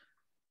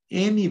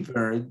 Any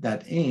verb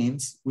that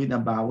ends with a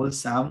vowel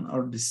sound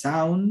or the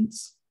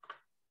sounds,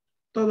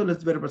 todos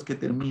los verbos que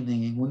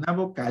terminen en una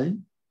vocal,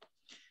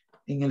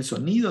 en el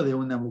sonido de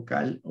una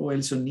vocal o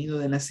el sonido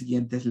de las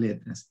siguientes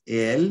letras.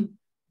 L,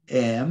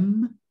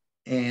 M,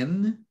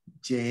 N,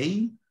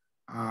 J,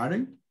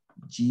 R,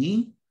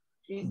 G,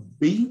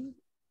 B,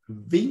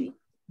 V,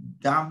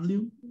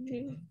 W,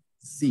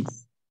 Z.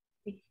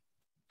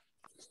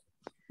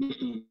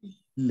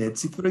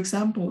 Let's see, for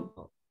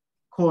example,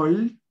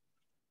 call,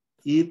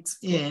 it's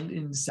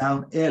in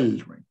sound L,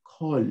 right?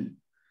 Call.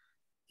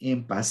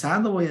 En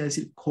pasado voy a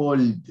decir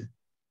cold,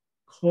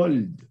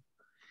 cold.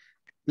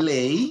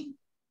 Play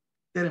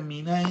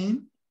termina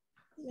en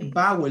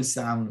vowel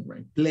sound,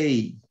 right?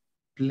 Play,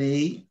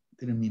 play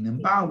termina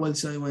en vowel,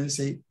 so I want to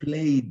say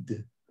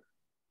played,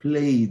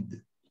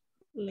 played,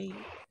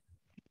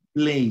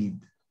 played.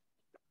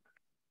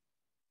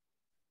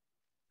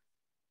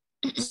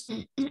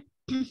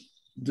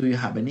 Do you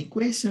have any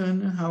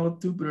question how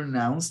to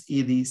pronounce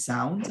ed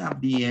sounds at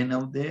the end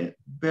of the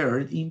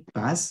verb in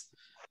past,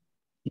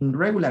 in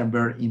regular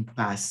verb in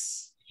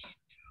past?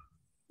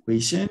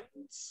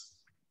 Questions?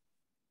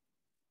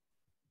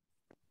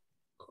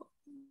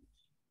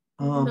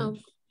 No.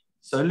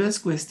 Solo es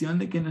cuestión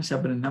de que nos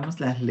aprendamos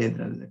las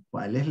letras. ¿De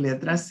cuáles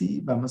letras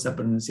sí vamos a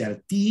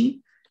pronunciar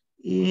T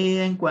y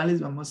en cuáles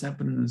vamos a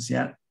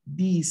pronunciar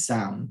D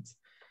sound?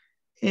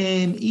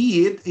 And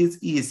it is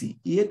easy.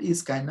 It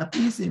is kind of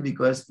easy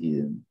because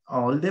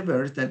all the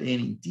verbs that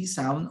end in T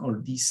sound or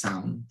D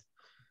sound.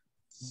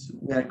 So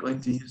we are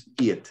going to use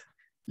it.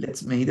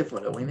 Let's make the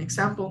following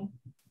example.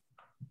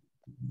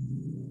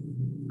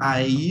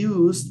 I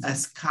used a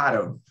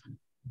scarf.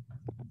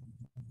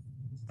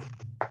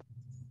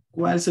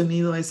 ¿Cuál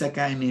sonido es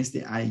acá en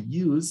este? I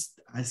used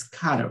a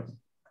scarf.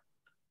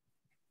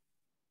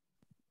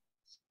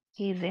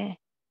 ID.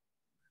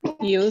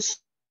 Used.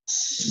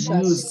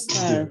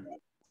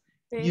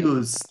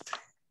 Used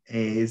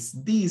es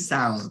D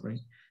sound, right?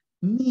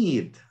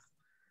 Need.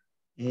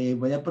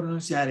 Voy a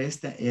pronunciar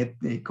esta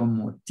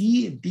como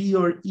T, D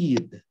or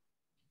id.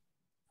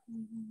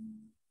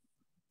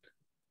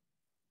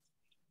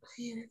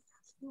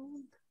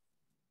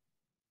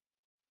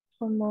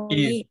 Como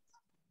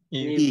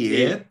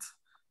It.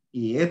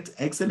 It.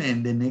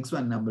 Excellent. The next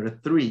one, number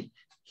 3.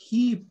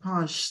 He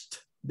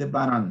pushed the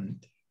button.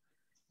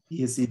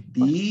 Is it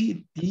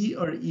D, D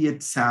or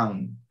it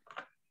sound?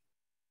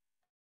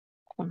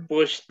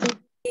 Pushed.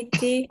 Push.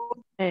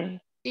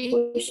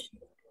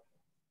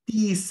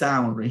 T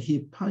sound, right? He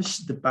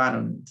pushed the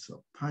button.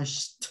 So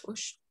pushed.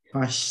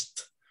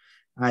 Pushed.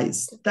 I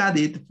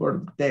studied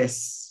for the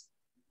test.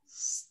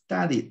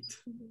 Studied.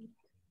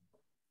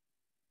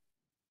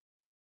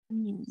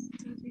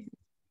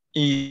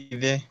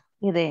 ID.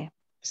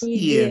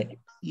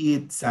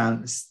 It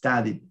sounds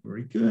studied.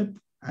 Very good.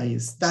 I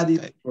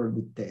studied for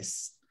the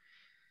test.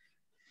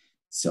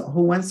 So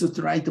who wants to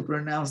try to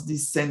pronounce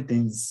this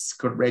sentence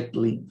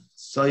correctly?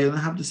 So you don't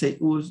have to say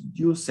used,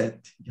 you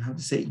said. You have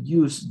to say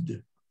used.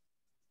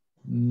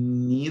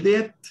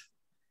 Needed,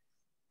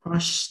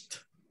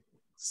 pushed,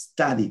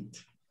 studied.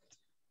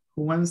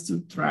 Who wants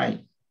to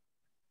try?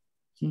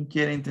 ¿Quién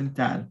quiere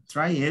intentar?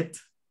 Try it.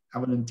 A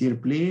volunteer,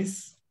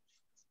 please.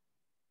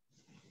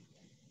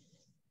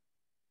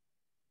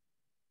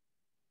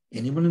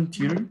 Any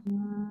volunteer?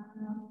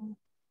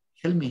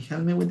 Help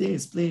me with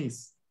this,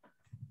 please.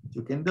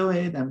 You can do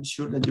it. I'm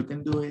sure that you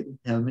can do it.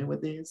 Help me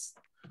with this.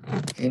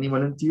 Any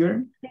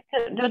volunteer?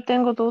 Yo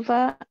tengo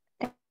duda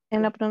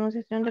en la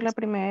pronunciación de la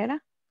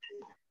primera.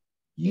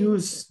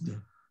 Used.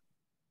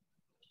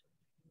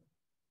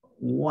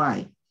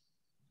 Why?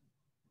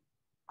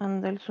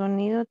 Cuando el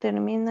sonido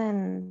termina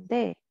en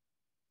D.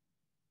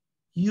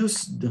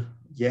 Used.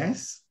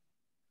 Yes.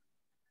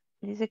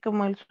 Dice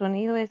como el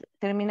sonido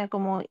termina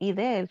como ID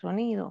el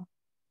sonido.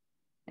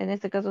 En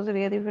este caso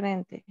sería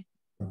diferente.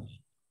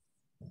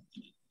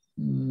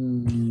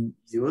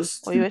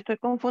 Used. O yo estoy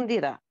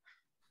confundida.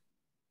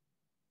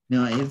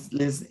 No,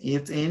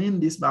 it's in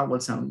this vowel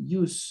sound.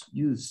 Used.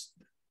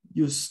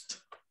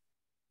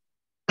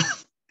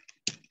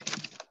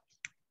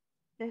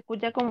 Se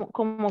escucha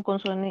como con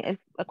sonido.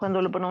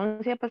 Cuando lo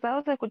pronuncia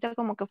pasado se escucha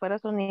como que fuera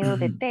sonido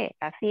de T.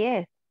 Así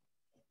es.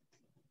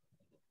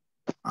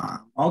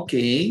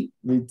 Okay,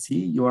 let's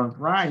see. You are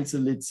right. So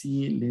let's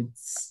see.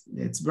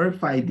 Let's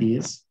verify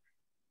this.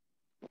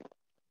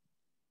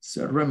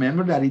 So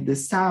remember that it's the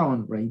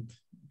sound, right?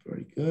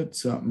 Very good.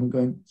 So I'm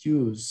going to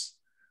use.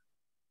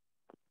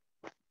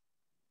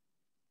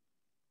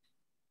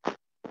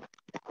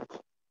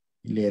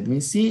 Let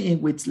me see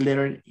in which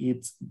letter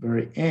it's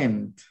very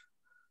end.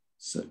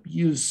 So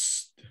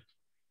used.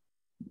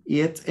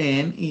 It's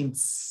in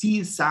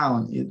C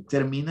sound. It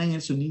termina en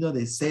el sonido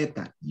de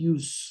Z.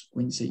 Use.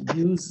 When you say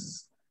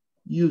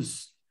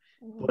use.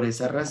 Por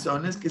esa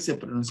razón es que se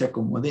pronuncia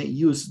como de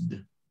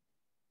used.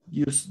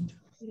 Used.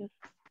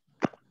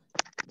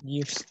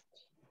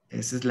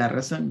 Esa es la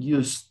razón.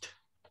 Used.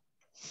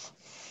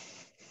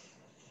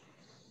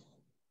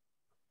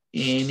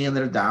 Any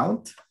other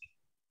doubt?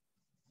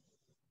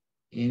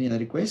 Any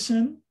other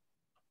question?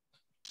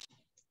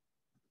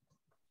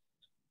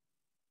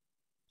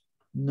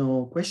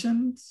 No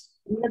questions?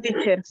 No,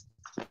 teacher.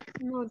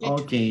 No, teacher.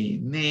 Okay,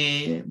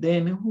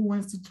 then who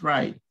wants to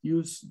try?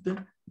 Used,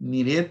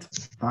 needed,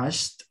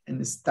 pushed,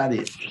 and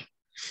studied.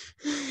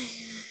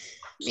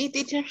 Me,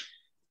 teacher.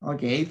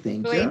 Okay,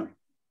 thank you.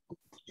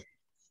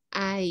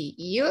 I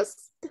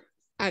used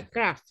a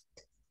craft.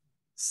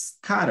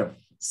 Scarf.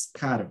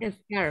 A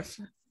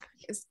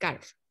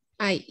scarf.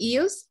 I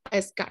use a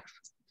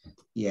scarf.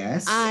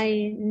 Yes.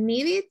 I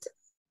needed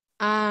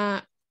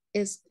a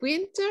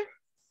sweater.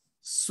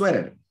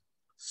 Sweater.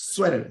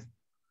 Sweater.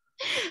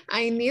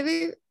 I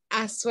needed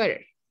a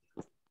sweater.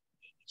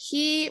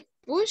 He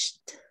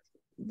pushed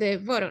the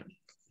button.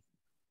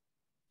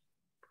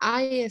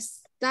 I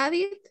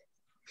studied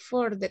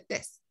for the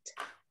test.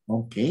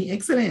 Okay,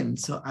 excellent.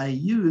 So I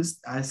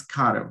used a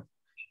scarf.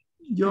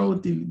 Yo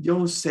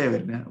usé,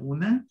 ¿verdad?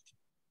 Una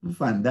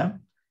bufanda.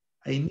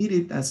 I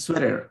needed a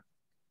sweater.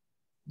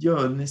 Yo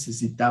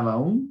necesitaba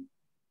un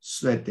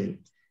suéter.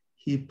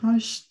 He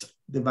pushed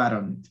the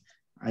button.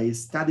 I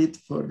studied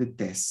for the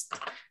test.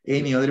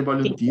 Any other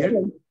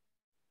volunteer?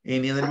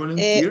 Any other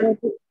volunteer?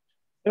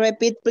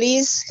 Repeat,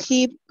 please.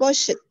 He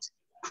pushed.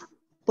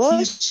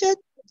 Pushed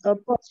or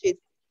pushed?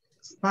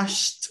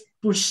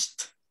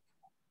 Pushed.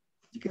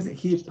 You can say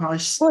he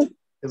pushed the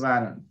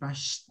button.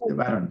 Pushed the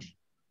button.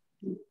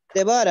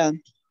 The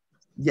button.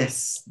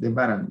 Yes, the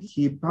button.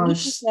 He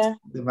pushed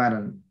the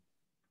button.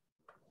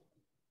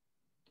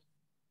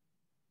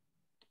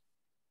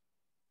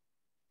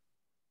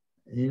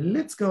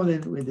 Let's go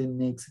then with the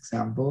next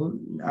example.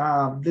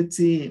 Let's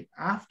see,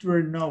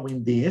 after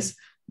knowing this,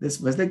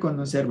 después de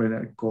conocer,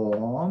 ¿verdad?,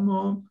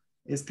 cómo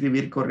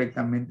escribir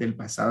correctamente el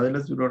pasado de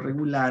los verbos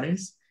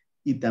regulares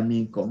y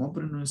también cómo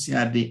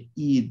pronunciar the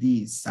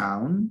ed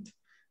sound,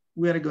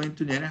 we are going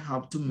to learn how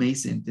to make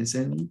sentences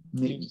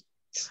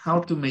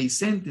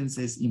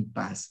in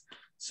past.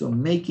 So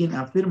making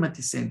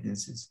affirmative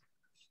sentences.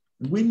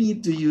 We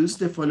need to use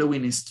the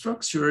following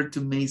structure to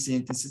make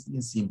sentences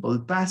in simple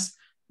past.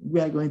 We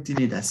are going to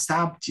need a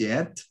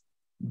subject,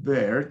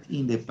 verb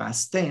in the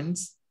past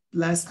tense,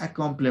 plus a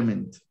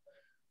complement.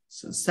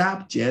 So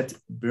subject,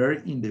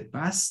 verb in the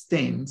past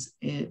tense,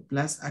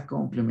 plus a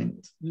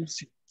complement.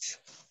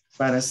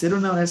 Para hacer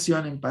una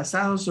oración en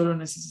pasado, solo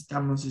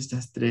necesitamos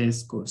estas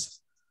tres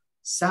cosas.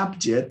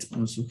 Subject,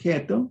 un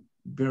sujeto,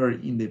 verb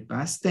in the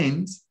past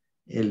tense,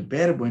 el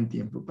verbo en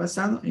tiempo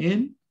pasado,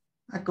 and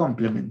a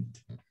complement.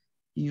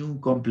 Y un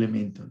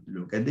complemento.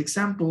 Look at the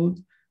example.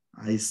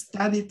 I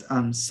studied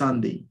on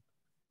Sunday.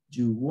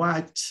 You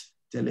watched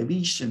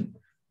television.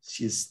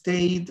 She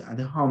stayed at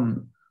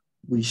home.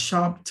 We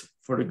shopped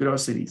for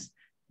groceries.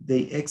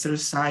 They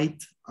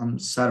exercised on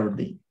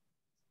Saturday.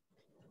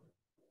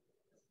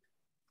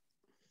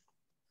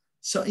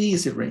 So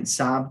easy, right?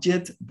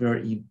 Subject,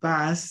 verb in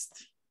past,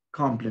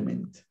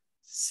 complement.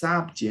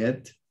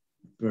 Subject,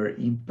 verb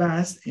in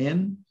past,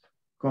 and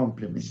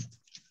complement.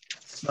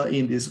 So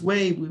in this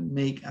way, we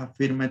make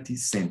affirmative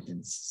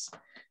sentences.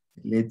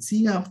 Let's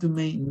see how to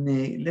make,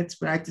 let's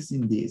practice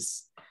in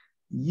this.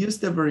 Use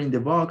the verb in the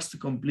box to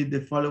complete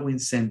the following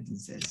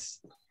sentences.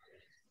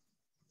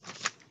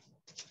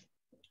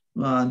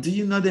 Do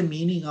you know the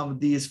meaning of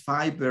these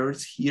 5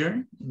 verbs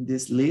here in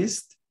this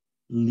list?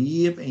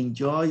 Live,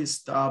 enjoy,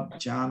 stop,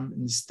 jump,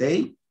 and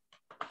stay.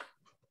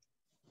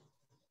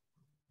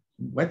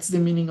 What's the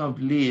meaning of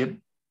live?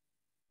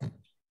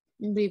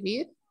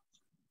 Vivir.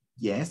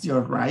 Yes,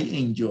 you're right.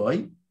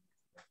 Enjoy.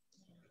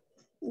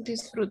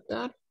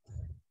 Disfrutar.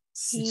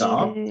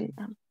 Stop.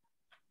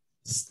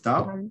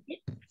 Stop.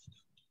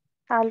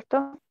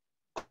 Alto.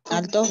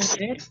 Alto.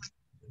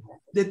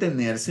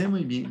 Detenerse,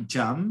 muy bien.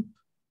 Jump.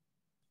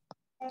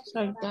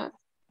 Saltar.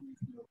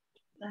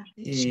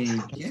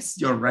 Yes,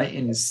 you're right.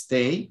 And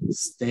stay.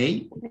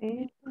 Stay.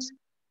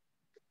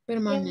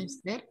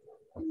 Permanecer.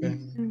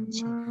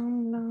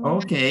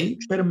 Ok,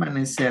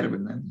 permanecer,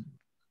 ¿verdad?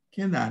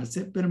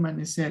 Quedarse,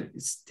 permanecer,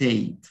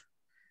 stayed.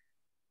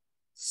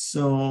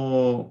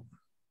 So,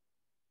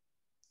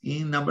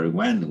 in number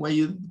 1,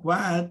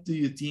 what do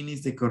you think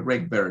is the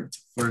correct verb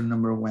for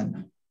number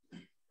 1?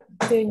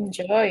 To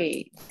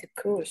enjoy the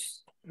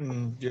cruise.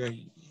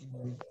 Enjoy.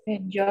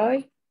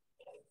 Enjoy.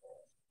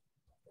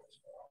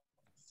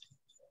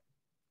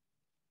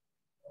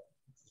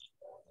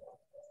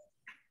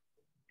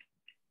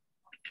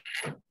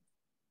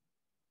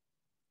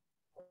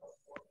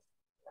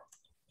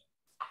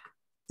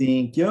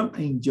 Thank you.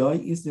 Enjoy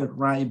is the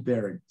right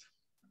verb.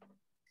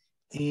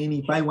 And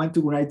if I want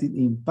to write it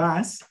in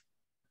past,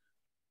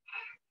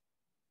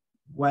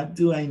 what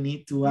do I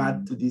need to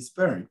add to this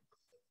verb?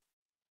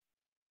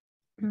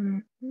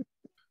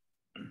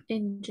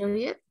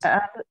 Enjoy it.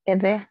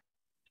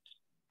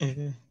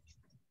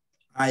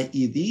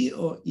 IED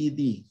or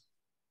ED?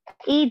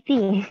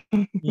 ED.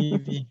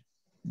 ED.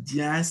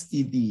 Just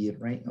ED,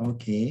 right?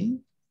 Okay.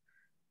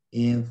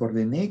 And for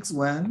the next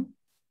one,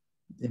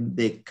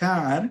 the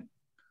car.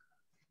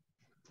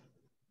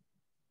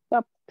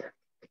 Stopped.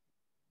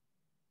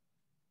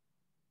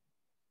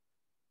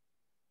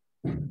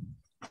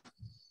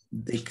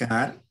 The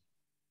car.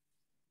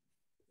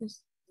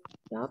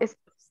 Stop.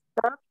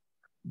 Stop.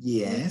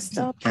 Yes,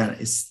 Stop. the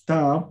car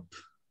stop.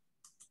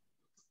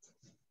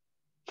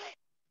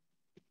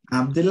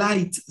 The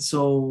light.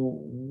 So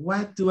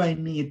what do I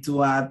need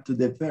to add to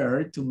the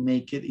verb to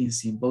make it in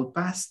simple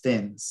past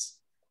tense?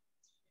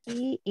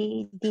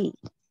 PED.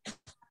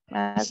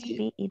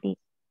 PED.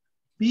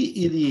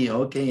 PED,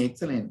 okay,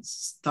 excellent.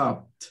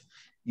 Stopped.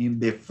 In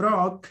the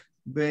frog,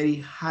 very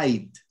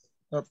height.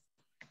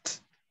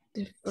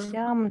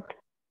 Jumped.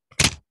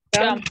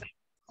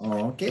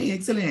 Okay,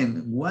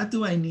 excellent. What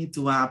do I need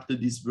to add to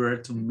this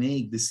verb to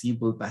make the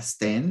simple past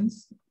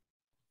tense?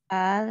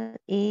 Add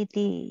ed.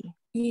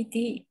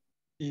 ED.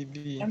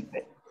 ED.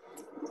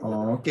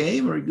 Okay,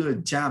 very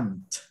good.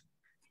 Jumped.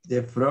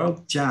 The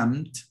frog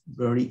jumped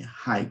very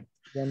high.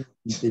 The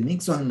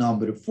next one,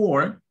 number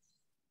 4.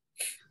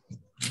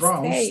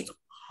 Roast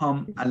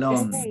home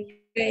alone.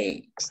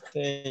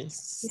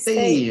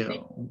 Stay.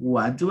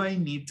 What do I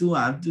need to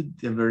add to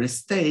the verb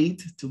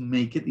state to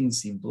make it in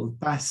simple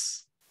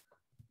past?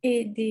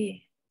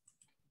 ED.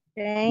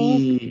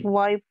 Change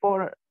Y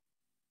for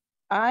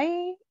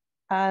I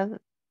add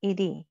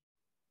ed.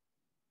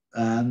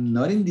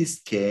 Not in this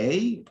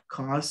case,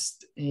 because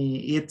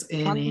it's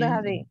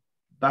 ¿Dónde in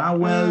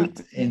vowel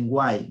en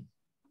Y.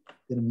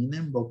 Termina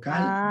en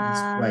vocal y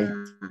es white.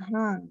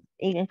 Ajá.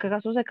 ¿Y en qué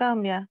caso se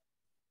cambia?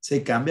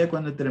 Se cambia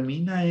cuando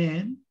termina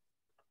en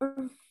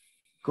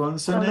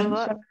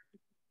consonant,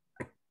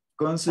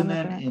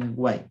 consonant en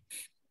Y.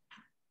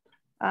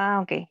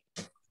 Ah, ok.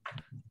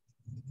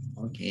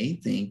 Okay,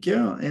 thank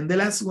you. And the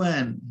last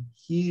one,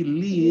 he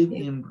lived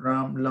in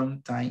Rome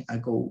long time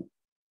ago.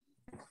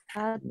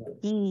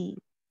 D.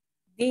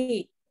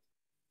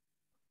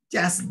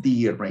 Just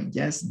the, right?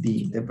 Just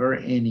the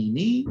verb ending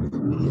E,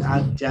 we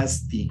add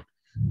just the.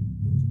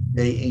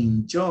 They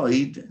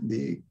enjoyed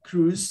the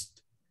cruise.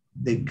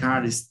 The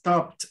car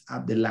stopped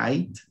at the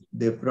light.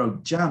 The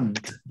frog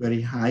jumped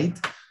very high.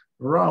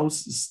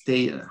 Rose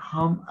stayed at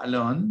home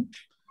alone.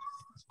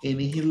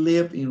 And he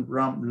lived in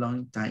Rome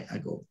long time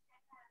ago.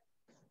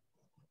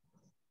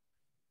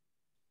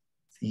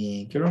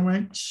 Thank you very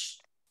much.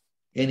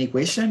 Any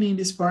question in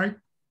this part?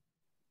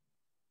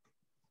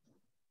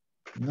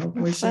 No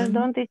question.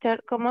 Perdón,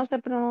 teacher, ¿cómo se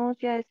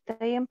pronuncia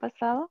stay en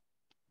pasado?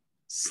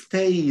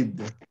 Stayed.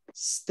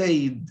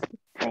 Stayed.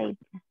 Stayed.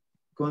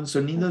 Con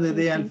sonido de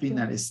D al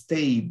final.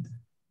 Stayed.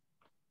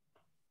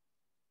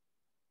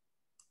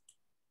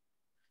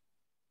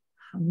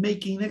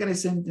 Making negative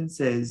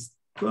sentences.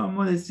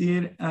 ¿Cómo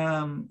decir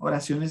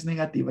oraciones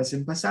negativas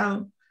en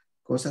pasado?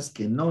 Cosas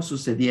que no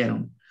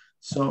sucedieron.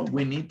 So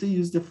we need to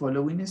use the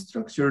following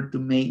structure to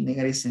make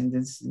negative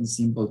sentences in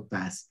simple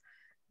past.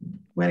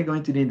 We're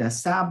going to need a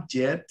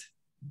subject,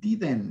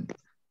 didn't.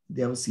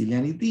 The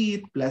auxiliary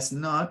did plus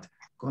not.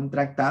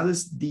 Contractado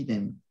es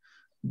didn't.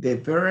 The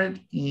verb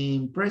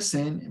in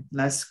present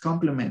plus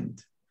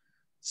complement.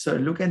 So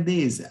look at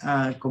this.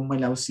 Como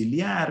el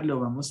auxiliar lo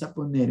vamos a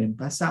poner en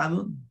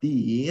pasado,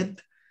 did.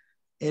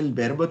 El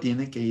verbo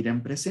tiene que ir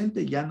en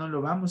presente. Ya no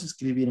lo vamos a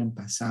escribir en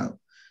pasado.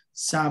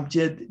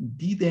 Subject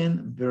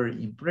didn't, verb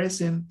in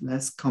present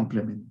plus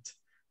complement.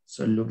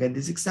 So look at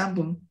this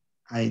example.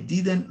 I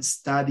didn't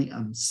study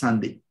on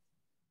Sunday.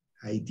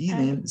 I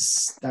didn't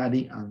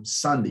study on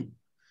Sunday.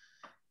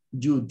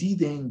 You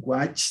didn't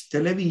watch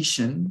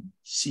television.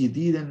 She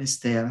didn't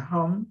stay at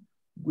home.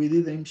 We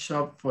didn't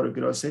shop for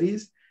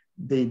groceries.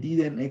 They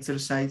didn't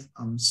exercise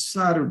on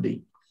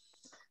Saturday.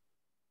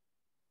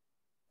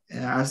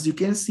 As you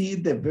can see,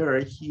 the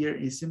verb here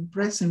is in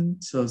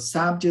present. So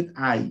subject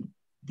I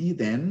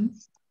didn't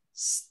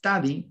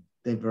study,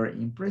 the verb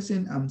in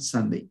present on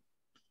Sunday,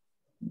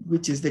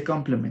 which is the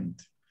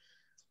complement.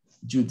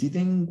 You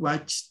didn't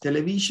watch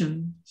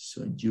television.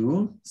 So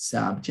you,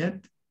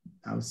 subject,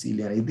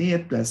 auxiliary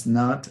did plus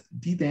not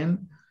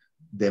didn't,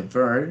 the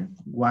verb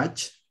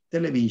watch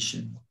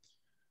television.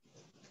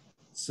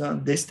 So,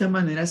 de esta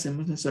manera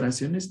hacemos las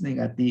oraciones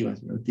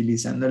negativas,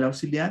 utilizando el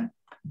auxiliar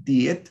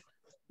did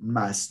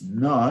más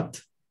not,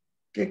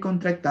 que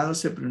contractado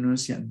se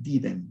pronuncia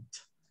didn't,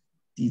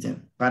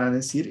 para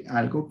decir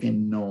algo que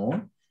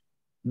no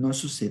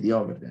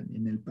sucedió, ¿verdad?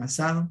 En el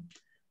pasado,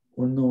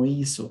 o no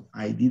hizo.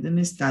 I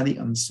didn't study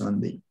on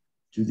Sunday.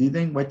 You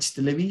didn't watch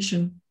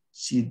television.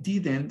 She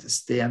didn't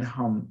stay at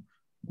home.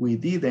 We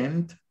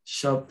didn't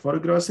shop for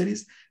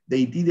groceries.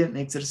 They didn't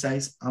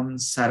exercise on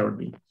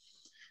Saturday.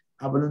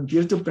 A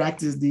volunteer to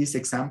practice this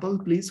example,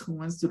 please. Who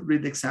wants to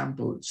read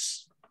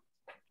examples?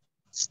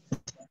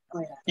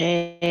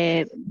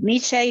 Mi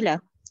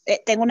Sheila,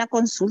 tengo una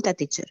consulta,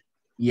 teacher.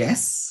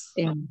 Yes.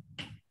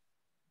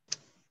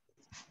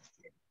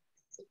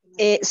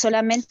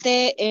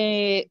 Solamente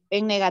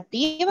en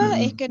negativa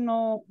es que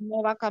no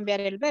va a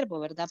cambiar el verbo,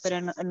 ¿verdad? Pero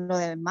en lo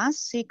demás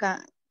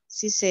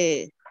sí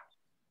se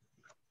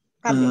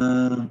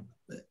cambia.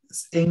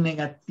 En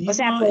negativo, o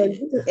sea,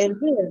 el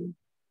verbo.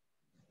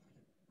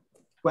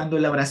 Cuando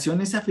la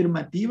oración es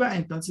afirmativa,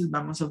 entonces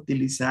vamos a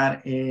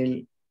utilizar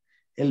el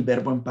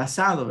verbo en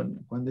pasado, ¿verdad?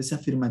 Cuando es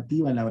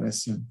afirmativa la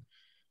oración.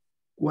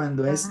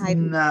 Cuando es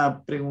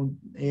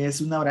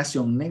una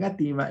oración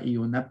negativa y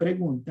una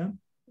pregunta,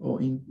 o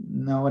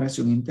una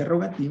oración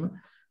interrogativa,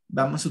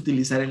 vamos a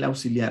utilizar el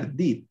auxiliar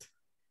did.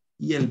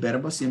 Y el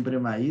verbo siempre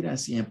va a ir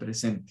así en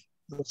presente.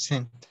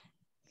 Presente.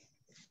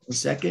 O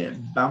sea que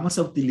vamos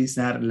a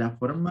utilizar la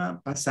forma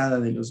pasada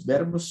de los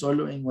verbos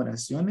solo en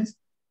oraciones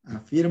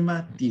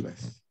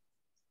afirmativas.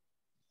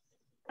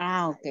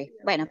 Ok.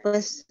 Bueno,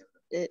 pues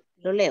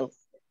lo leo.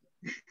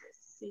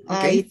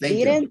 Okay, I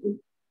didn't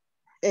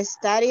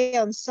study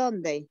on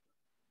Sunday.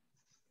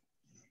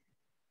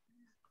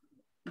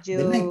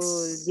 The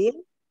next.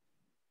 You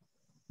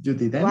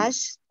didn't?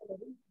 Watch.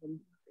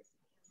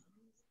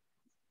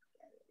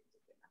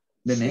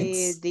 The She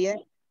next.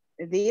 didn't,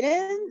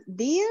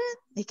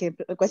 es que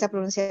cuesta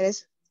pronunciar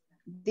eso.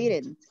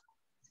 Didn't.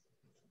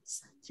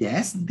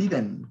 Yes,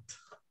 didn't.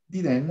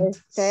 Didn't.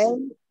 Stay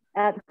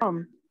at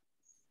home.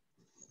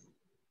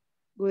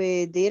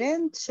 We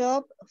didn't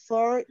shop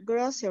for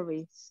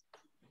groceries.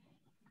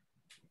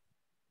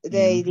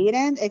 They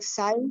didn't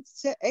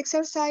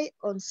exercise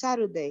on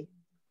Saturday.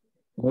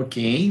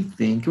 Okay,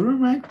 thank you very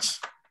much.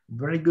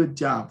 Very good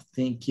job.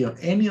 Thank you.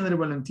 Any other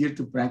volunteer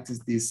to practice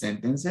these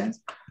sentences?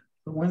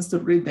 Who wants to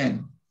read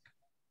them?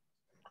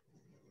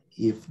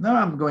 If not,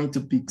 I'm going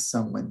to pick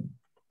someone.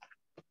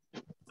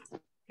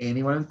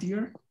 Any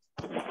volunteer?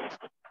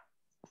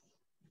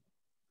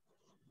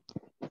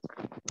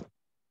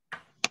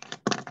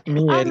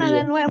 Habla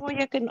de nuevo,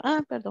 ya que no.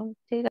 Perdón.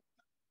 Siga.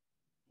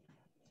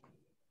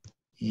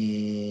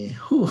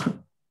 Who?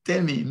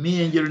 Tell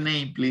me and your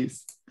name,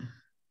 please.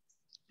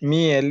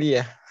 Me,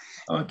 Elia.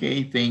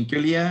 Okay, thank you,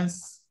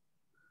 Elias.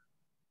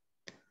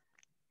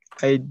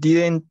 I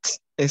didn't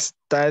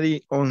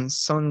study on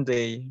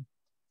Sunday.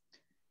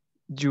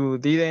 You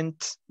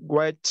didn't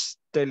watch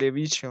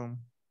television.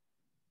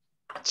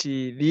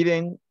 She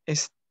didn't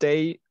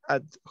stay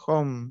at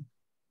home.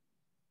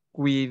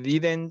 We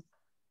didn't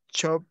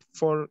shop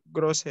for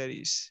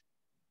groceries.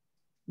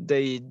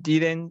 They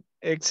didn't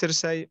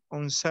exercise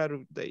on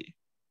Saturday.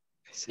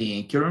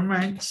 Thank you very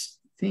much.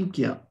 Thank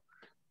you.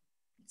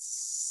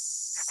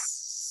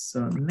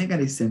 So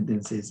negative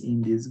sentences.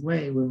 In this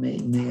way, we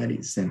make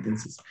negative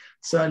sentences.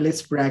 So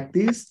let's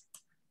practice.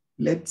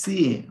 Let's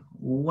see.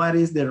 What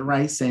is the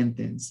right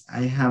sentence?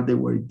 I have the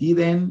word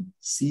didn't,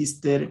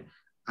 sister,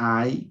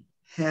 I,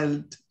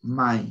 helped,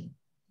 my.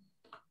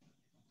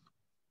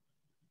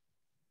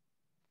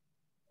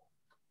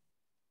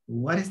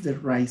 What is the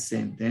right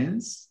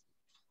sentence?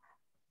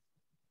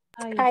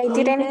 I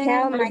didn't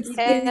help my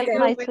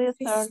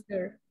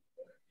sister.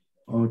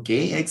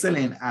 Okay,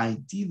 excellent. I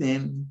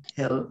didn't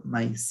help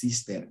my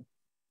sister.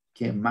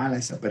 Qué mala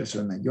esa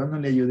persona. Yo no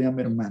le ayudé a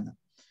mi hermana.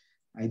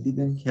 I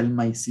didn't help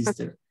my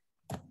sister.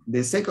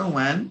 The second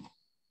one.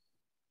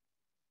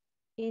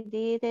 He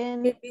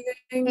didn't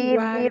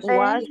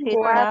wash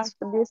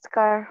this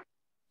car.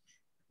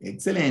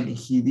 Excellent.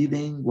 He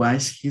didn't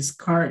wash his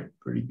car.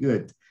 Very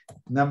good.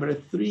 Number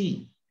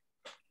 3.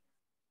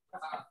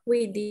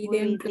 We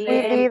didn't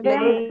play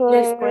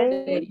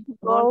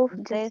golf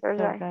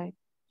yesterday.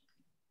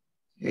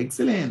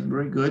 Excellent.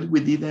 Very good. We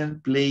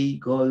didn't play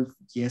golf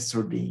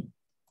yesterday.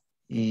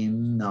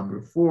 And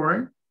number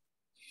 4.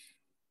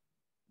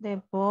 The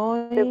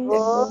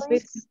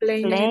boys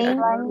playing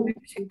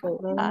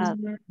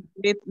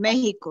With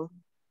Mexico.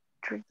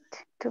 Trip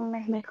to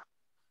Mexico.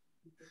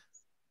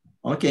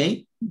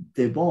 Okay.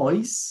 The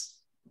boys.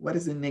 What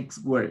is the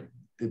next word?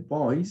 The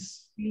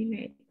boys.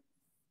 Planned.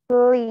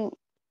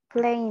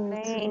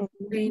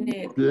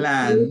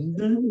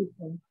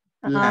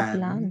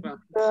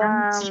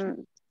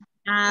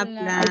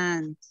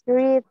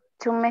 Trip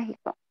to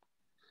Mexico.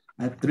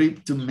 A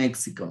trip to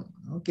Mexico.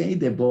 Okay,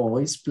 the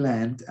boys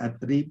planned a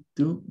trip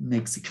to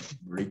Mexico.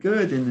 Very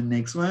good. And the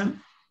next one?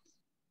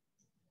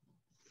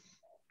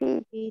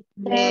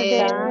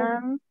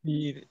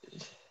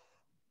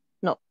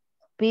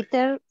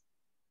 Peter.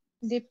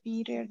 The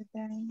Peter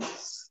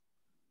dance.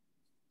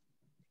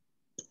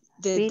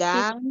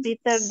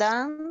 Peter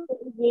dance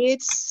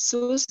with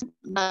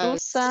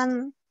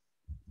Susan.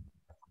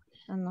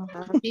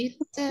 What is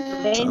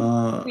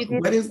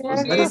Peter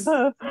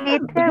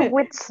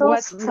with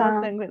Susan.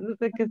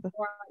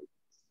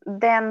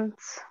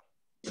 Dance.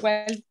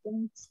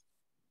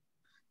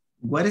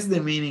 What is the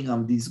meaning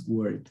of this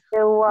word?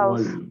 The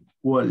waltz.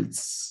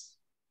 Waltz.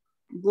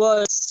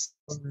 Waltz.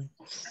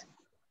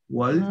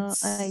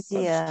 Waltz.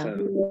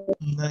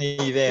 No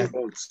idea.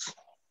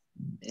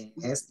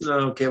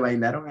 Esto que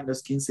bailaron a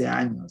los 15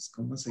 años.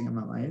 ¿Cómo se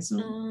llamaba eso?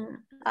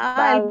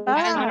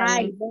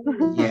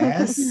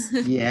 Yes,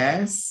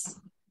 yes.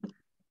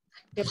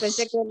 Yo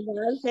pensé que el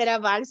vals era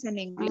vals en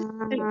inglés.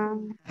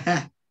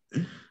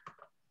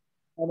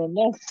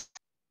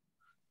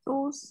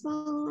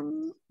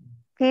 Susan.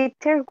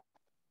 Peter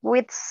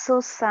with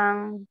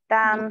Susan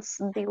dance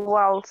the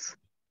waltz.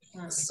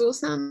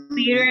 Susan.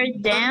 Peter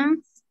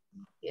dance.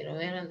 Quiero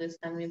ver dónde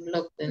está mi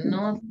blog de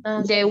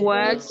notas. The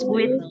waltz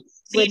with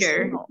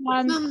Peter.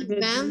 Susan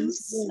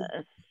dance.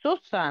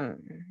 Susan.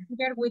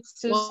 Peter with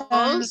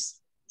Susan.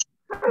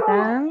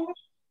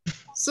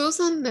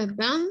 Susan the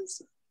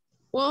dance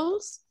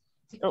waltz.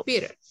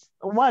 Peter.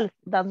 Waltz.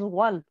 That's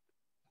waltz.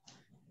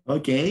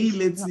 Okay,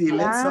 let's see.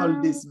 Let's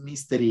solve this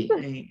mystery.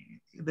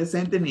 The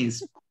sentence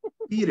is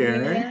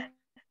Peter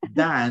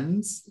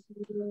danced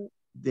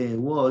the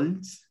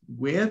waltz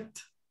with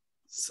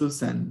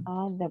Susan.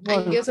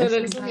 Yo sobre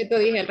el sujeto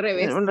dije al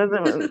revés.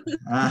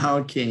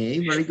 Okay,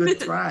 very good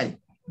try.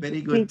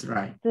 Very good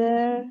try.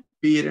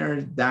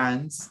 Peter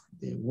danced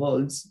the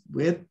waltz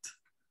with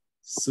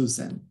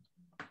Susan.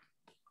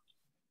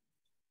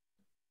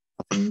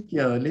 Thank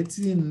you. Let's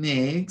see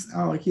next.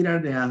 Oh, here are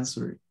the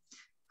answers.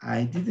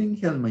 I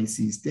didn't help my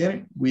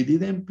sister. We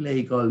didn't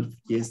play golf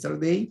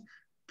yesterday.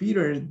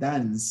 Peter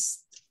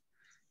danced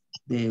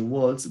the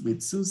waltz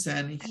with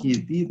Susan. He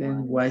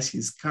didn't wash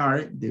his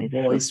car. The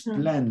boys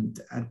planned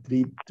a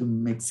trip to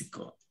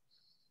Mexico.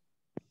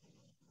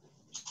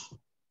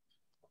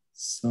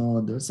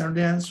 So those are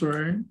the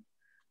answers.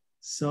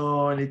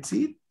 So let's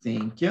see.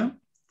 Thank you.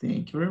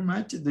 Thank you very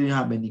much. Do you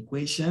have any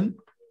question?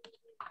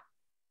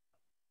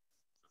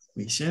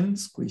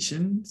 Questions?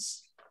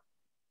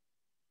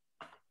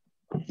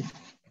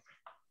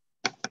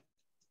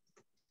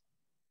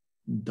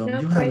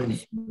 Don't you have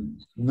any?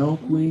 No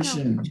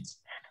questions.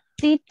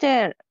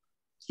 Teacher.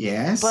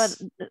 Yes. But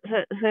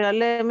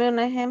regáleme un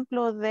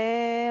ejemplo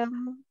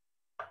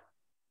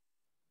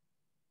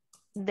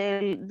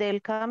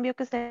del cambio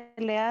que se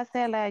le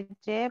hace a la Y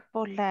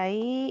por la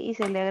I y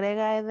se le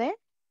agrega ED.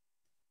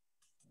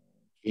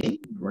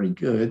 Okay, very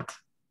good.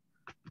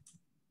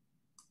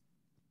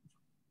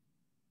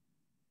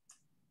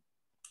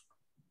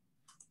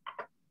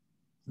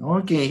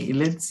 Okay,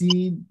 let's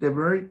see the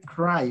verb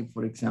cry,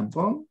 for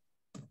example.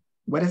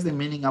 What is the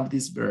meaning of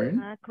this verb?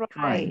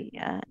 Cry.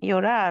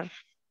 Llorar.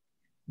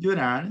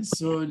 Llorar,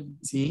 so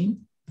sí.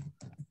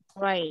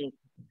 Right.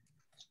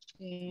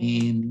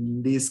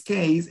 In this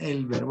case,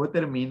 el verbo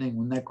termina en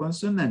una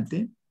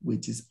consonante,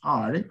 which is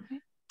R,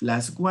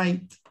 plus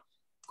white,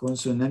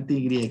 consonante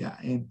Y.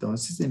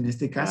 Entonces, en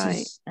este caso,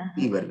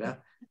 sí,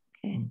 ¿verdad?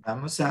 Okay.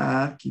 Vamos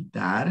a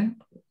quitar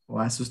o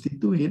a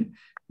sustituir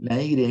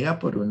la Y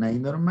por una I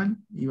normal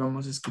y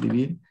vamos a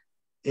escribir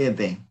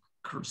ED.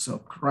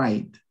 So,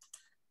 cried.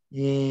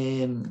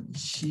 And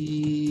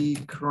she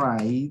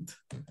cried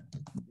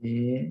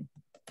the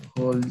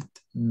whole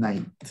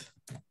night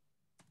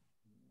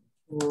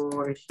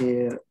for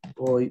her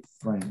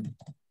boyfriend.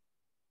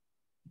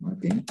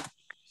 Okay.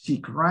 She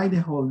cried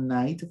the whole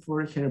night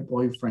for her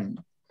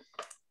boyfriend.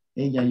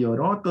 Ella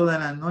lloró toda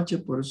la noche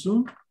por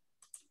su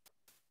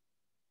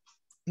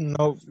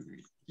novio.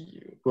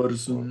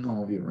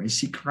 Right?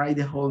 She cried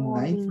the whole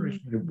night for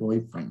her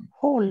boyfriend.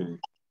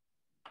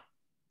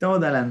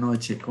 Toda la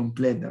noche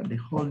completa, the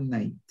whole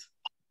night.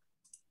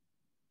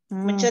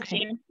 Mucho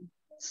tiempo.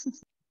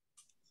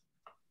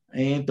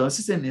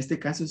 Entonces, en este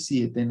caso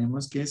sí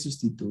tenemos que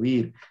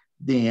sustituir.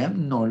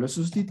 No lo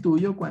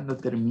sustituyo cuando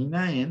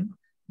termina en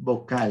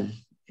vocal.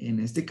 En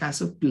este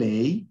caso,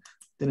 play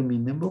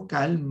termina en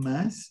vocal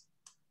más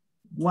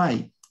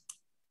Y.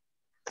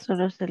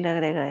 Solo se le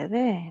agrega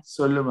ED.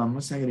 Solo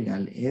vamos a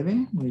agregar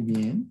ED. Muy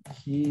bien.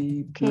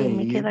 He played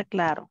me queda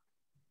claro.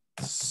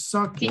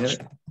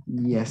 Soccer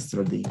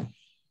yesterday.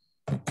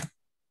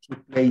 He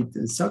played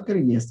soccer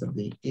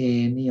yesterday.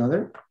 Any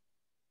other?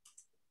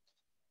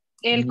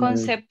 El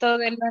concepto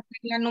de la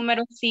regla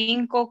número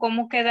 5,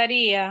 ¿cómo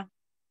quedaría?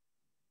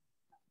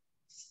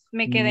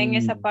 Me quedé en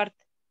esa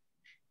parte.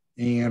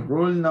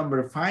 Rule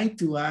number 5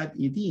 to add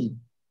ed.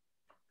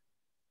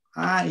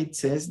 It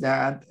says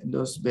that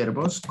los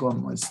verbos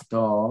como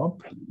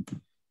stop,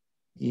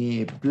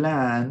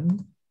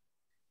 plan,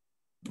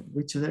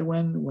 which other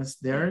one was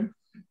there?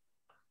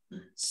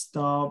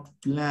 Stop,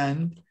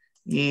 plan,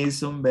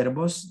 son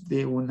verbos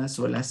de una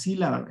sola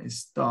sílaba.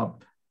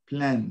 Stop,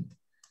 plan.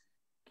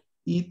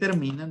 Y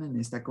terminan en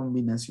esta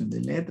combinación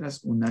de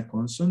letras, una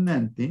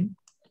consonante.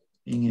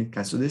 En el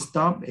caso de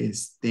stop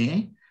es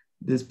T,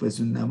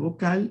 después una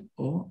vocal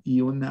O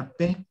y una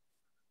P.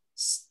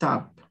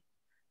 Stop.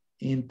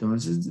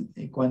 Entonces,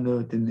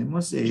 cuando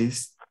tenemos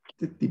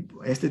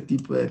este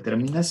tipo de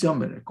terminación,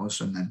 ¿verdad?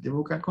 Consonante,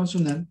 vocal,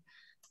 consonante,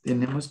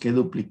 tenemos que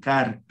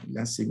duplicar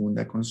la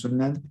segunda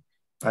consonante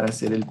para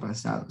hacer el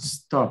pasado.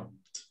 Stop.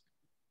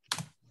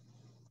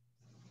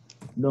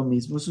 Lo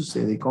mismo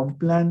sucede con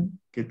plan,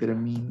 que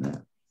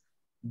termina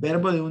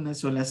verbo de una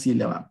sola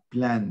sílaba,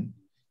 plan.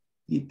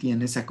 Y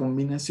tiene esa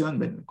combinación,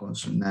 ¿verdad?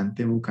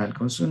 Consonante, vocal,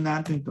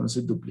 consonante.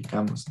 Entonces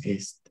duplicamos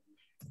este.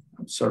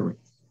 I'm sorry.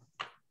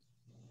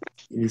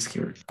 It is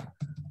here.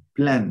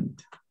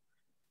 Planned.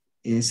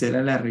 Esa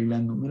era la regla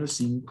número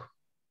 5.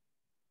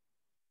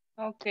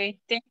 Ok,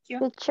 thank you.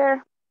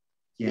 Teacher.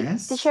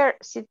 Yes. Teacher,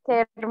 si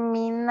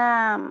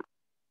termina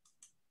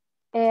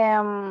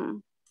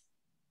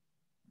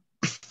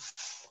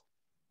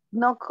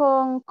no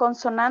con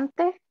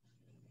consonante,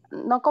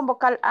 no con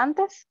vocal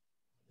antes.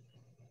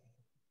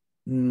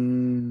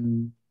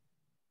 No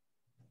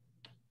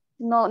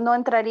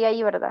entraría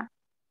ahí, ¿verdad?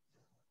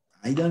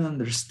 I don't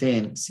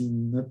understand. Si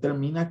no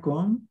termina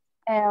con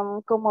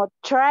como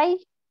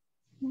try.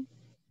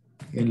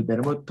 El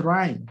verbo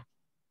try.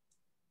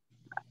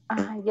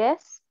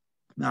 Yes.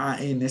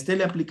 En este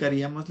le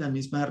aplicaríamos la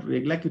misma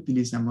regla que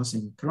utilizamos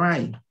en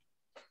cry.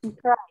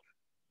 Okay.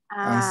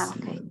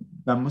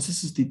 Vamos a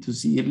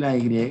sustituir la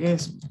Y,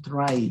 es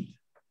tried.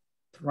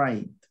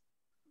 Tried.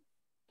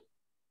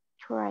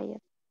 Try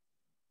it.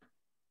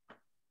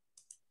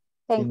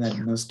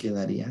 Nos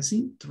quedaría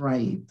así,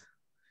 tried.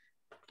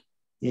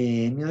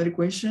 Any other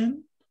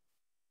question?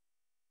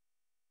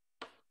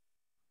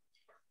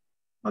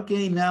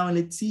 Okay, now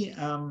let's see.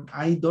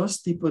 Hay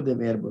dos tipos de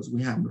verbos.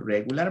 We have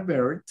regular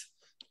verbs,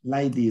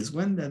 like this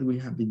one that we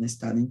have been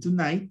studying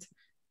tonight,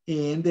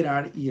 And there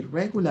are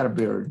irregular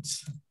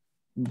verbs.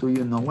 Do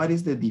you know what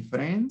is the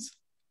difference?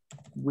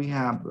 We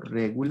have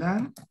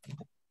regular.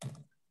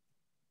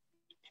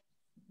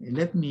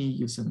 Let me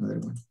use another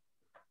one.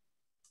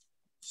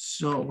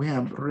 So we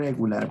have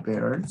regular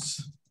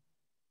verbs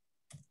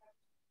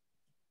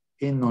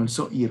and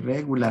also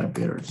irregular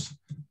verbs.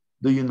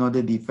 Do you know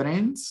the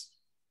difference?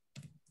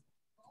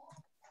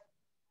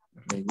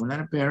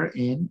 Regular verb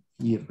and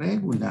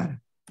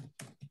irregular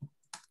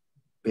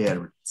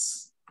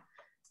verbs.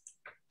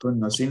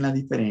 ¿Conocen la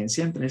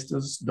diferencia entre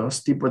estos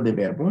dos tipos de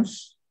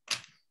verbos?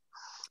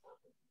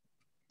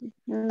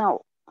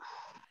 No.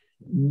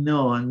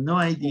 No, no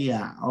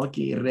idea.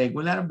 Okay,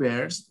 regular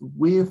verbs,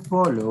 we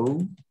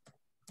follow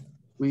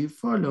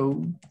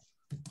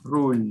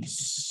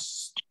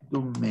rules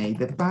to make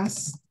the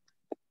past.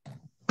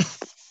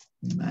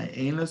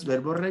 En los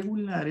verbos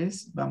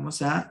regulares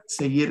vamos a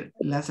seguir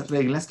las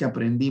reglas que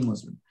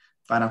aprendimos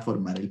para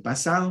formar el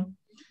pasado.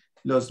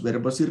 Los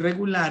verbos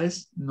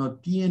irregulares no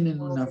tienen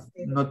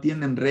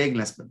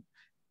reglas.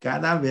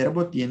 Cada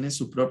verbo tiene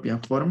su propia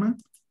forma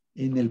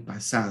en el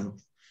pasado.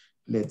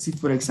 Let's see,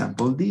 for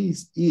example,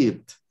 this,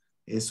 eat.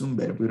 Es un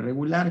verbo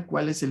irregular.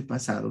 ¿Cuál es el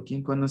pasado?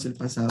 ¿Quién conoce el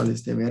pasado de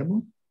este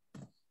verbo?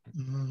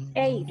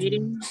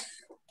 Ate.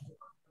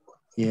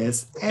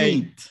 Yes,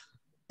 ate.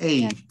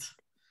 Ate.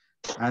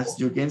 As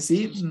you can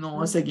see,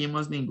 no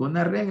seguimos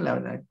ninguna regla,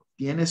 ¿verdad?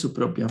 Tiene su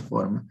propia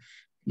forma.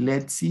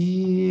 Let's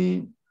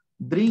see,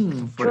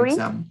 drink, for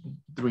example.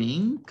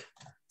 Drink,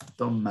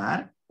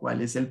 tomar.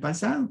 ¿Cuál es el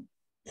pasado?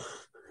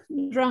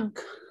 Drunk.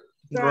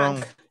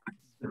 Drunk.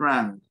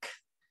 Drunk.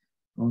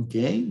 Ok,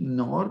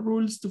 no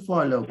rules to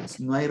follow.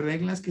 No hay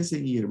reglas que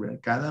seguir, ¿verdad?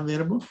 Cada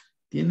verbo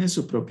tiene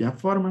su propia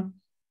forma.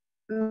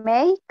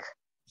 Make.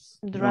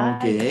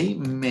 Drive.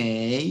 Ok,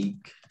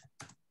 make.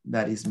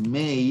 That is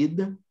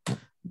made.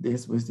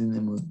 Después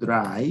tenemos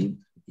drive.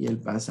 Y el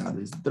pasado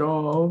es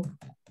drove.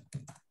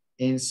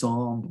 En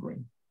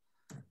some.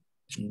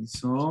 En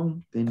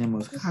some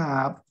tenemos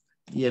have.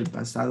 Y el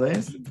pasado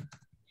es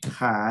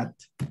had.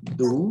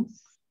 Do.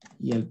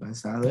 Y el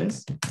pasado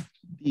es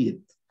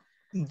did.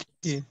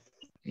 Did.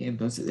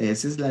 Entonces,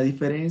 esa es la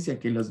diferencia,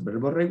 que los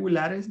verbos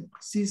regulares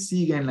sí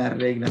siguen las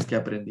reglas que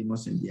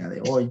aprendimos el día de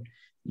hoy.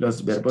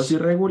 Los verbos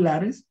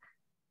irregulares,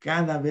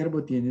 cada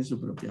verbo tiene su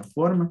propia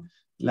forma.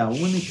 La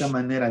única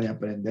manera de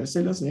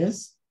aprendérselos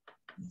es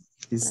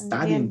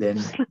studying them.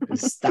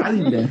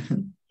 Studying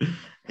them.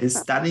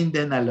 Studying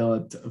them a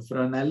lot.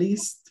 From a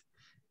list.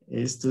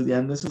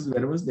 Estudiando esos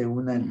verbos de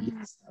una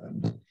lista.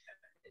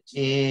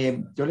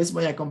 Yo les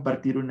voy a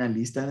compartir una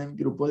lista de mi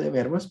grupo de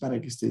verbos para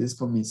que ustedes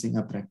comiencen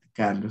a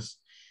practicarlos.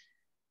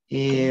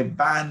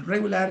 Van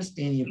regulars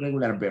and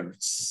irregular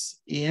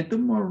verbs. And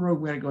tomorrow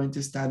we are going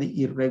to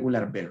study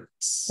irregular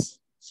verbs.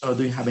 So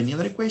do you have any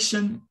other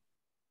question?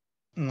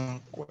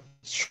 No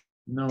question.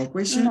 No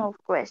question? No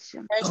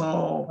question.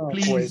 Oh,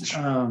 please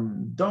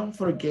don't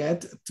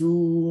forget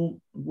to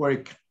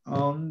work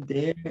on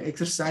the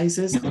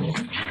exercises and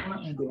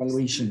the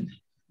evaluation.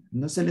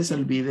 No se les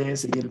olvide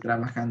seguir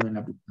trabajando en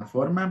la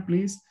plataforma,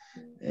 please.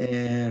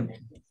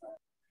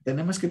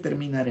 Tenemos que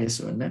terminar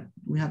eso, ¿verdad?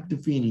 We have to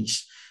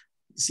finish.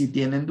 Si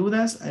tienen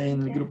dudas,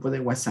 en el grupo de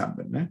WhatsApp,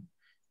 ¿verdad?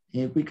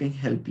 We can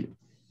help you.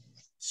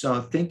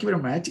 So thank you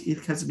very much. It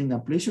has been a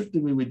pleasure to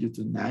be with you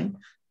tonight.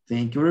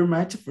 Thank you very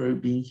much for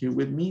being here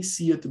with me.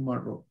 See you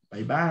tomorrow.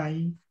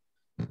 Bye-bye.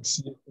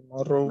 See you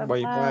tomorrow.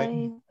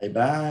 Bye-bye.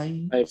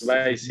 Bye-bye.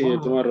 Bye-bye. See you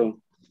tomorrow.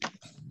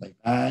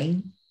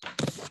 Bye-bye.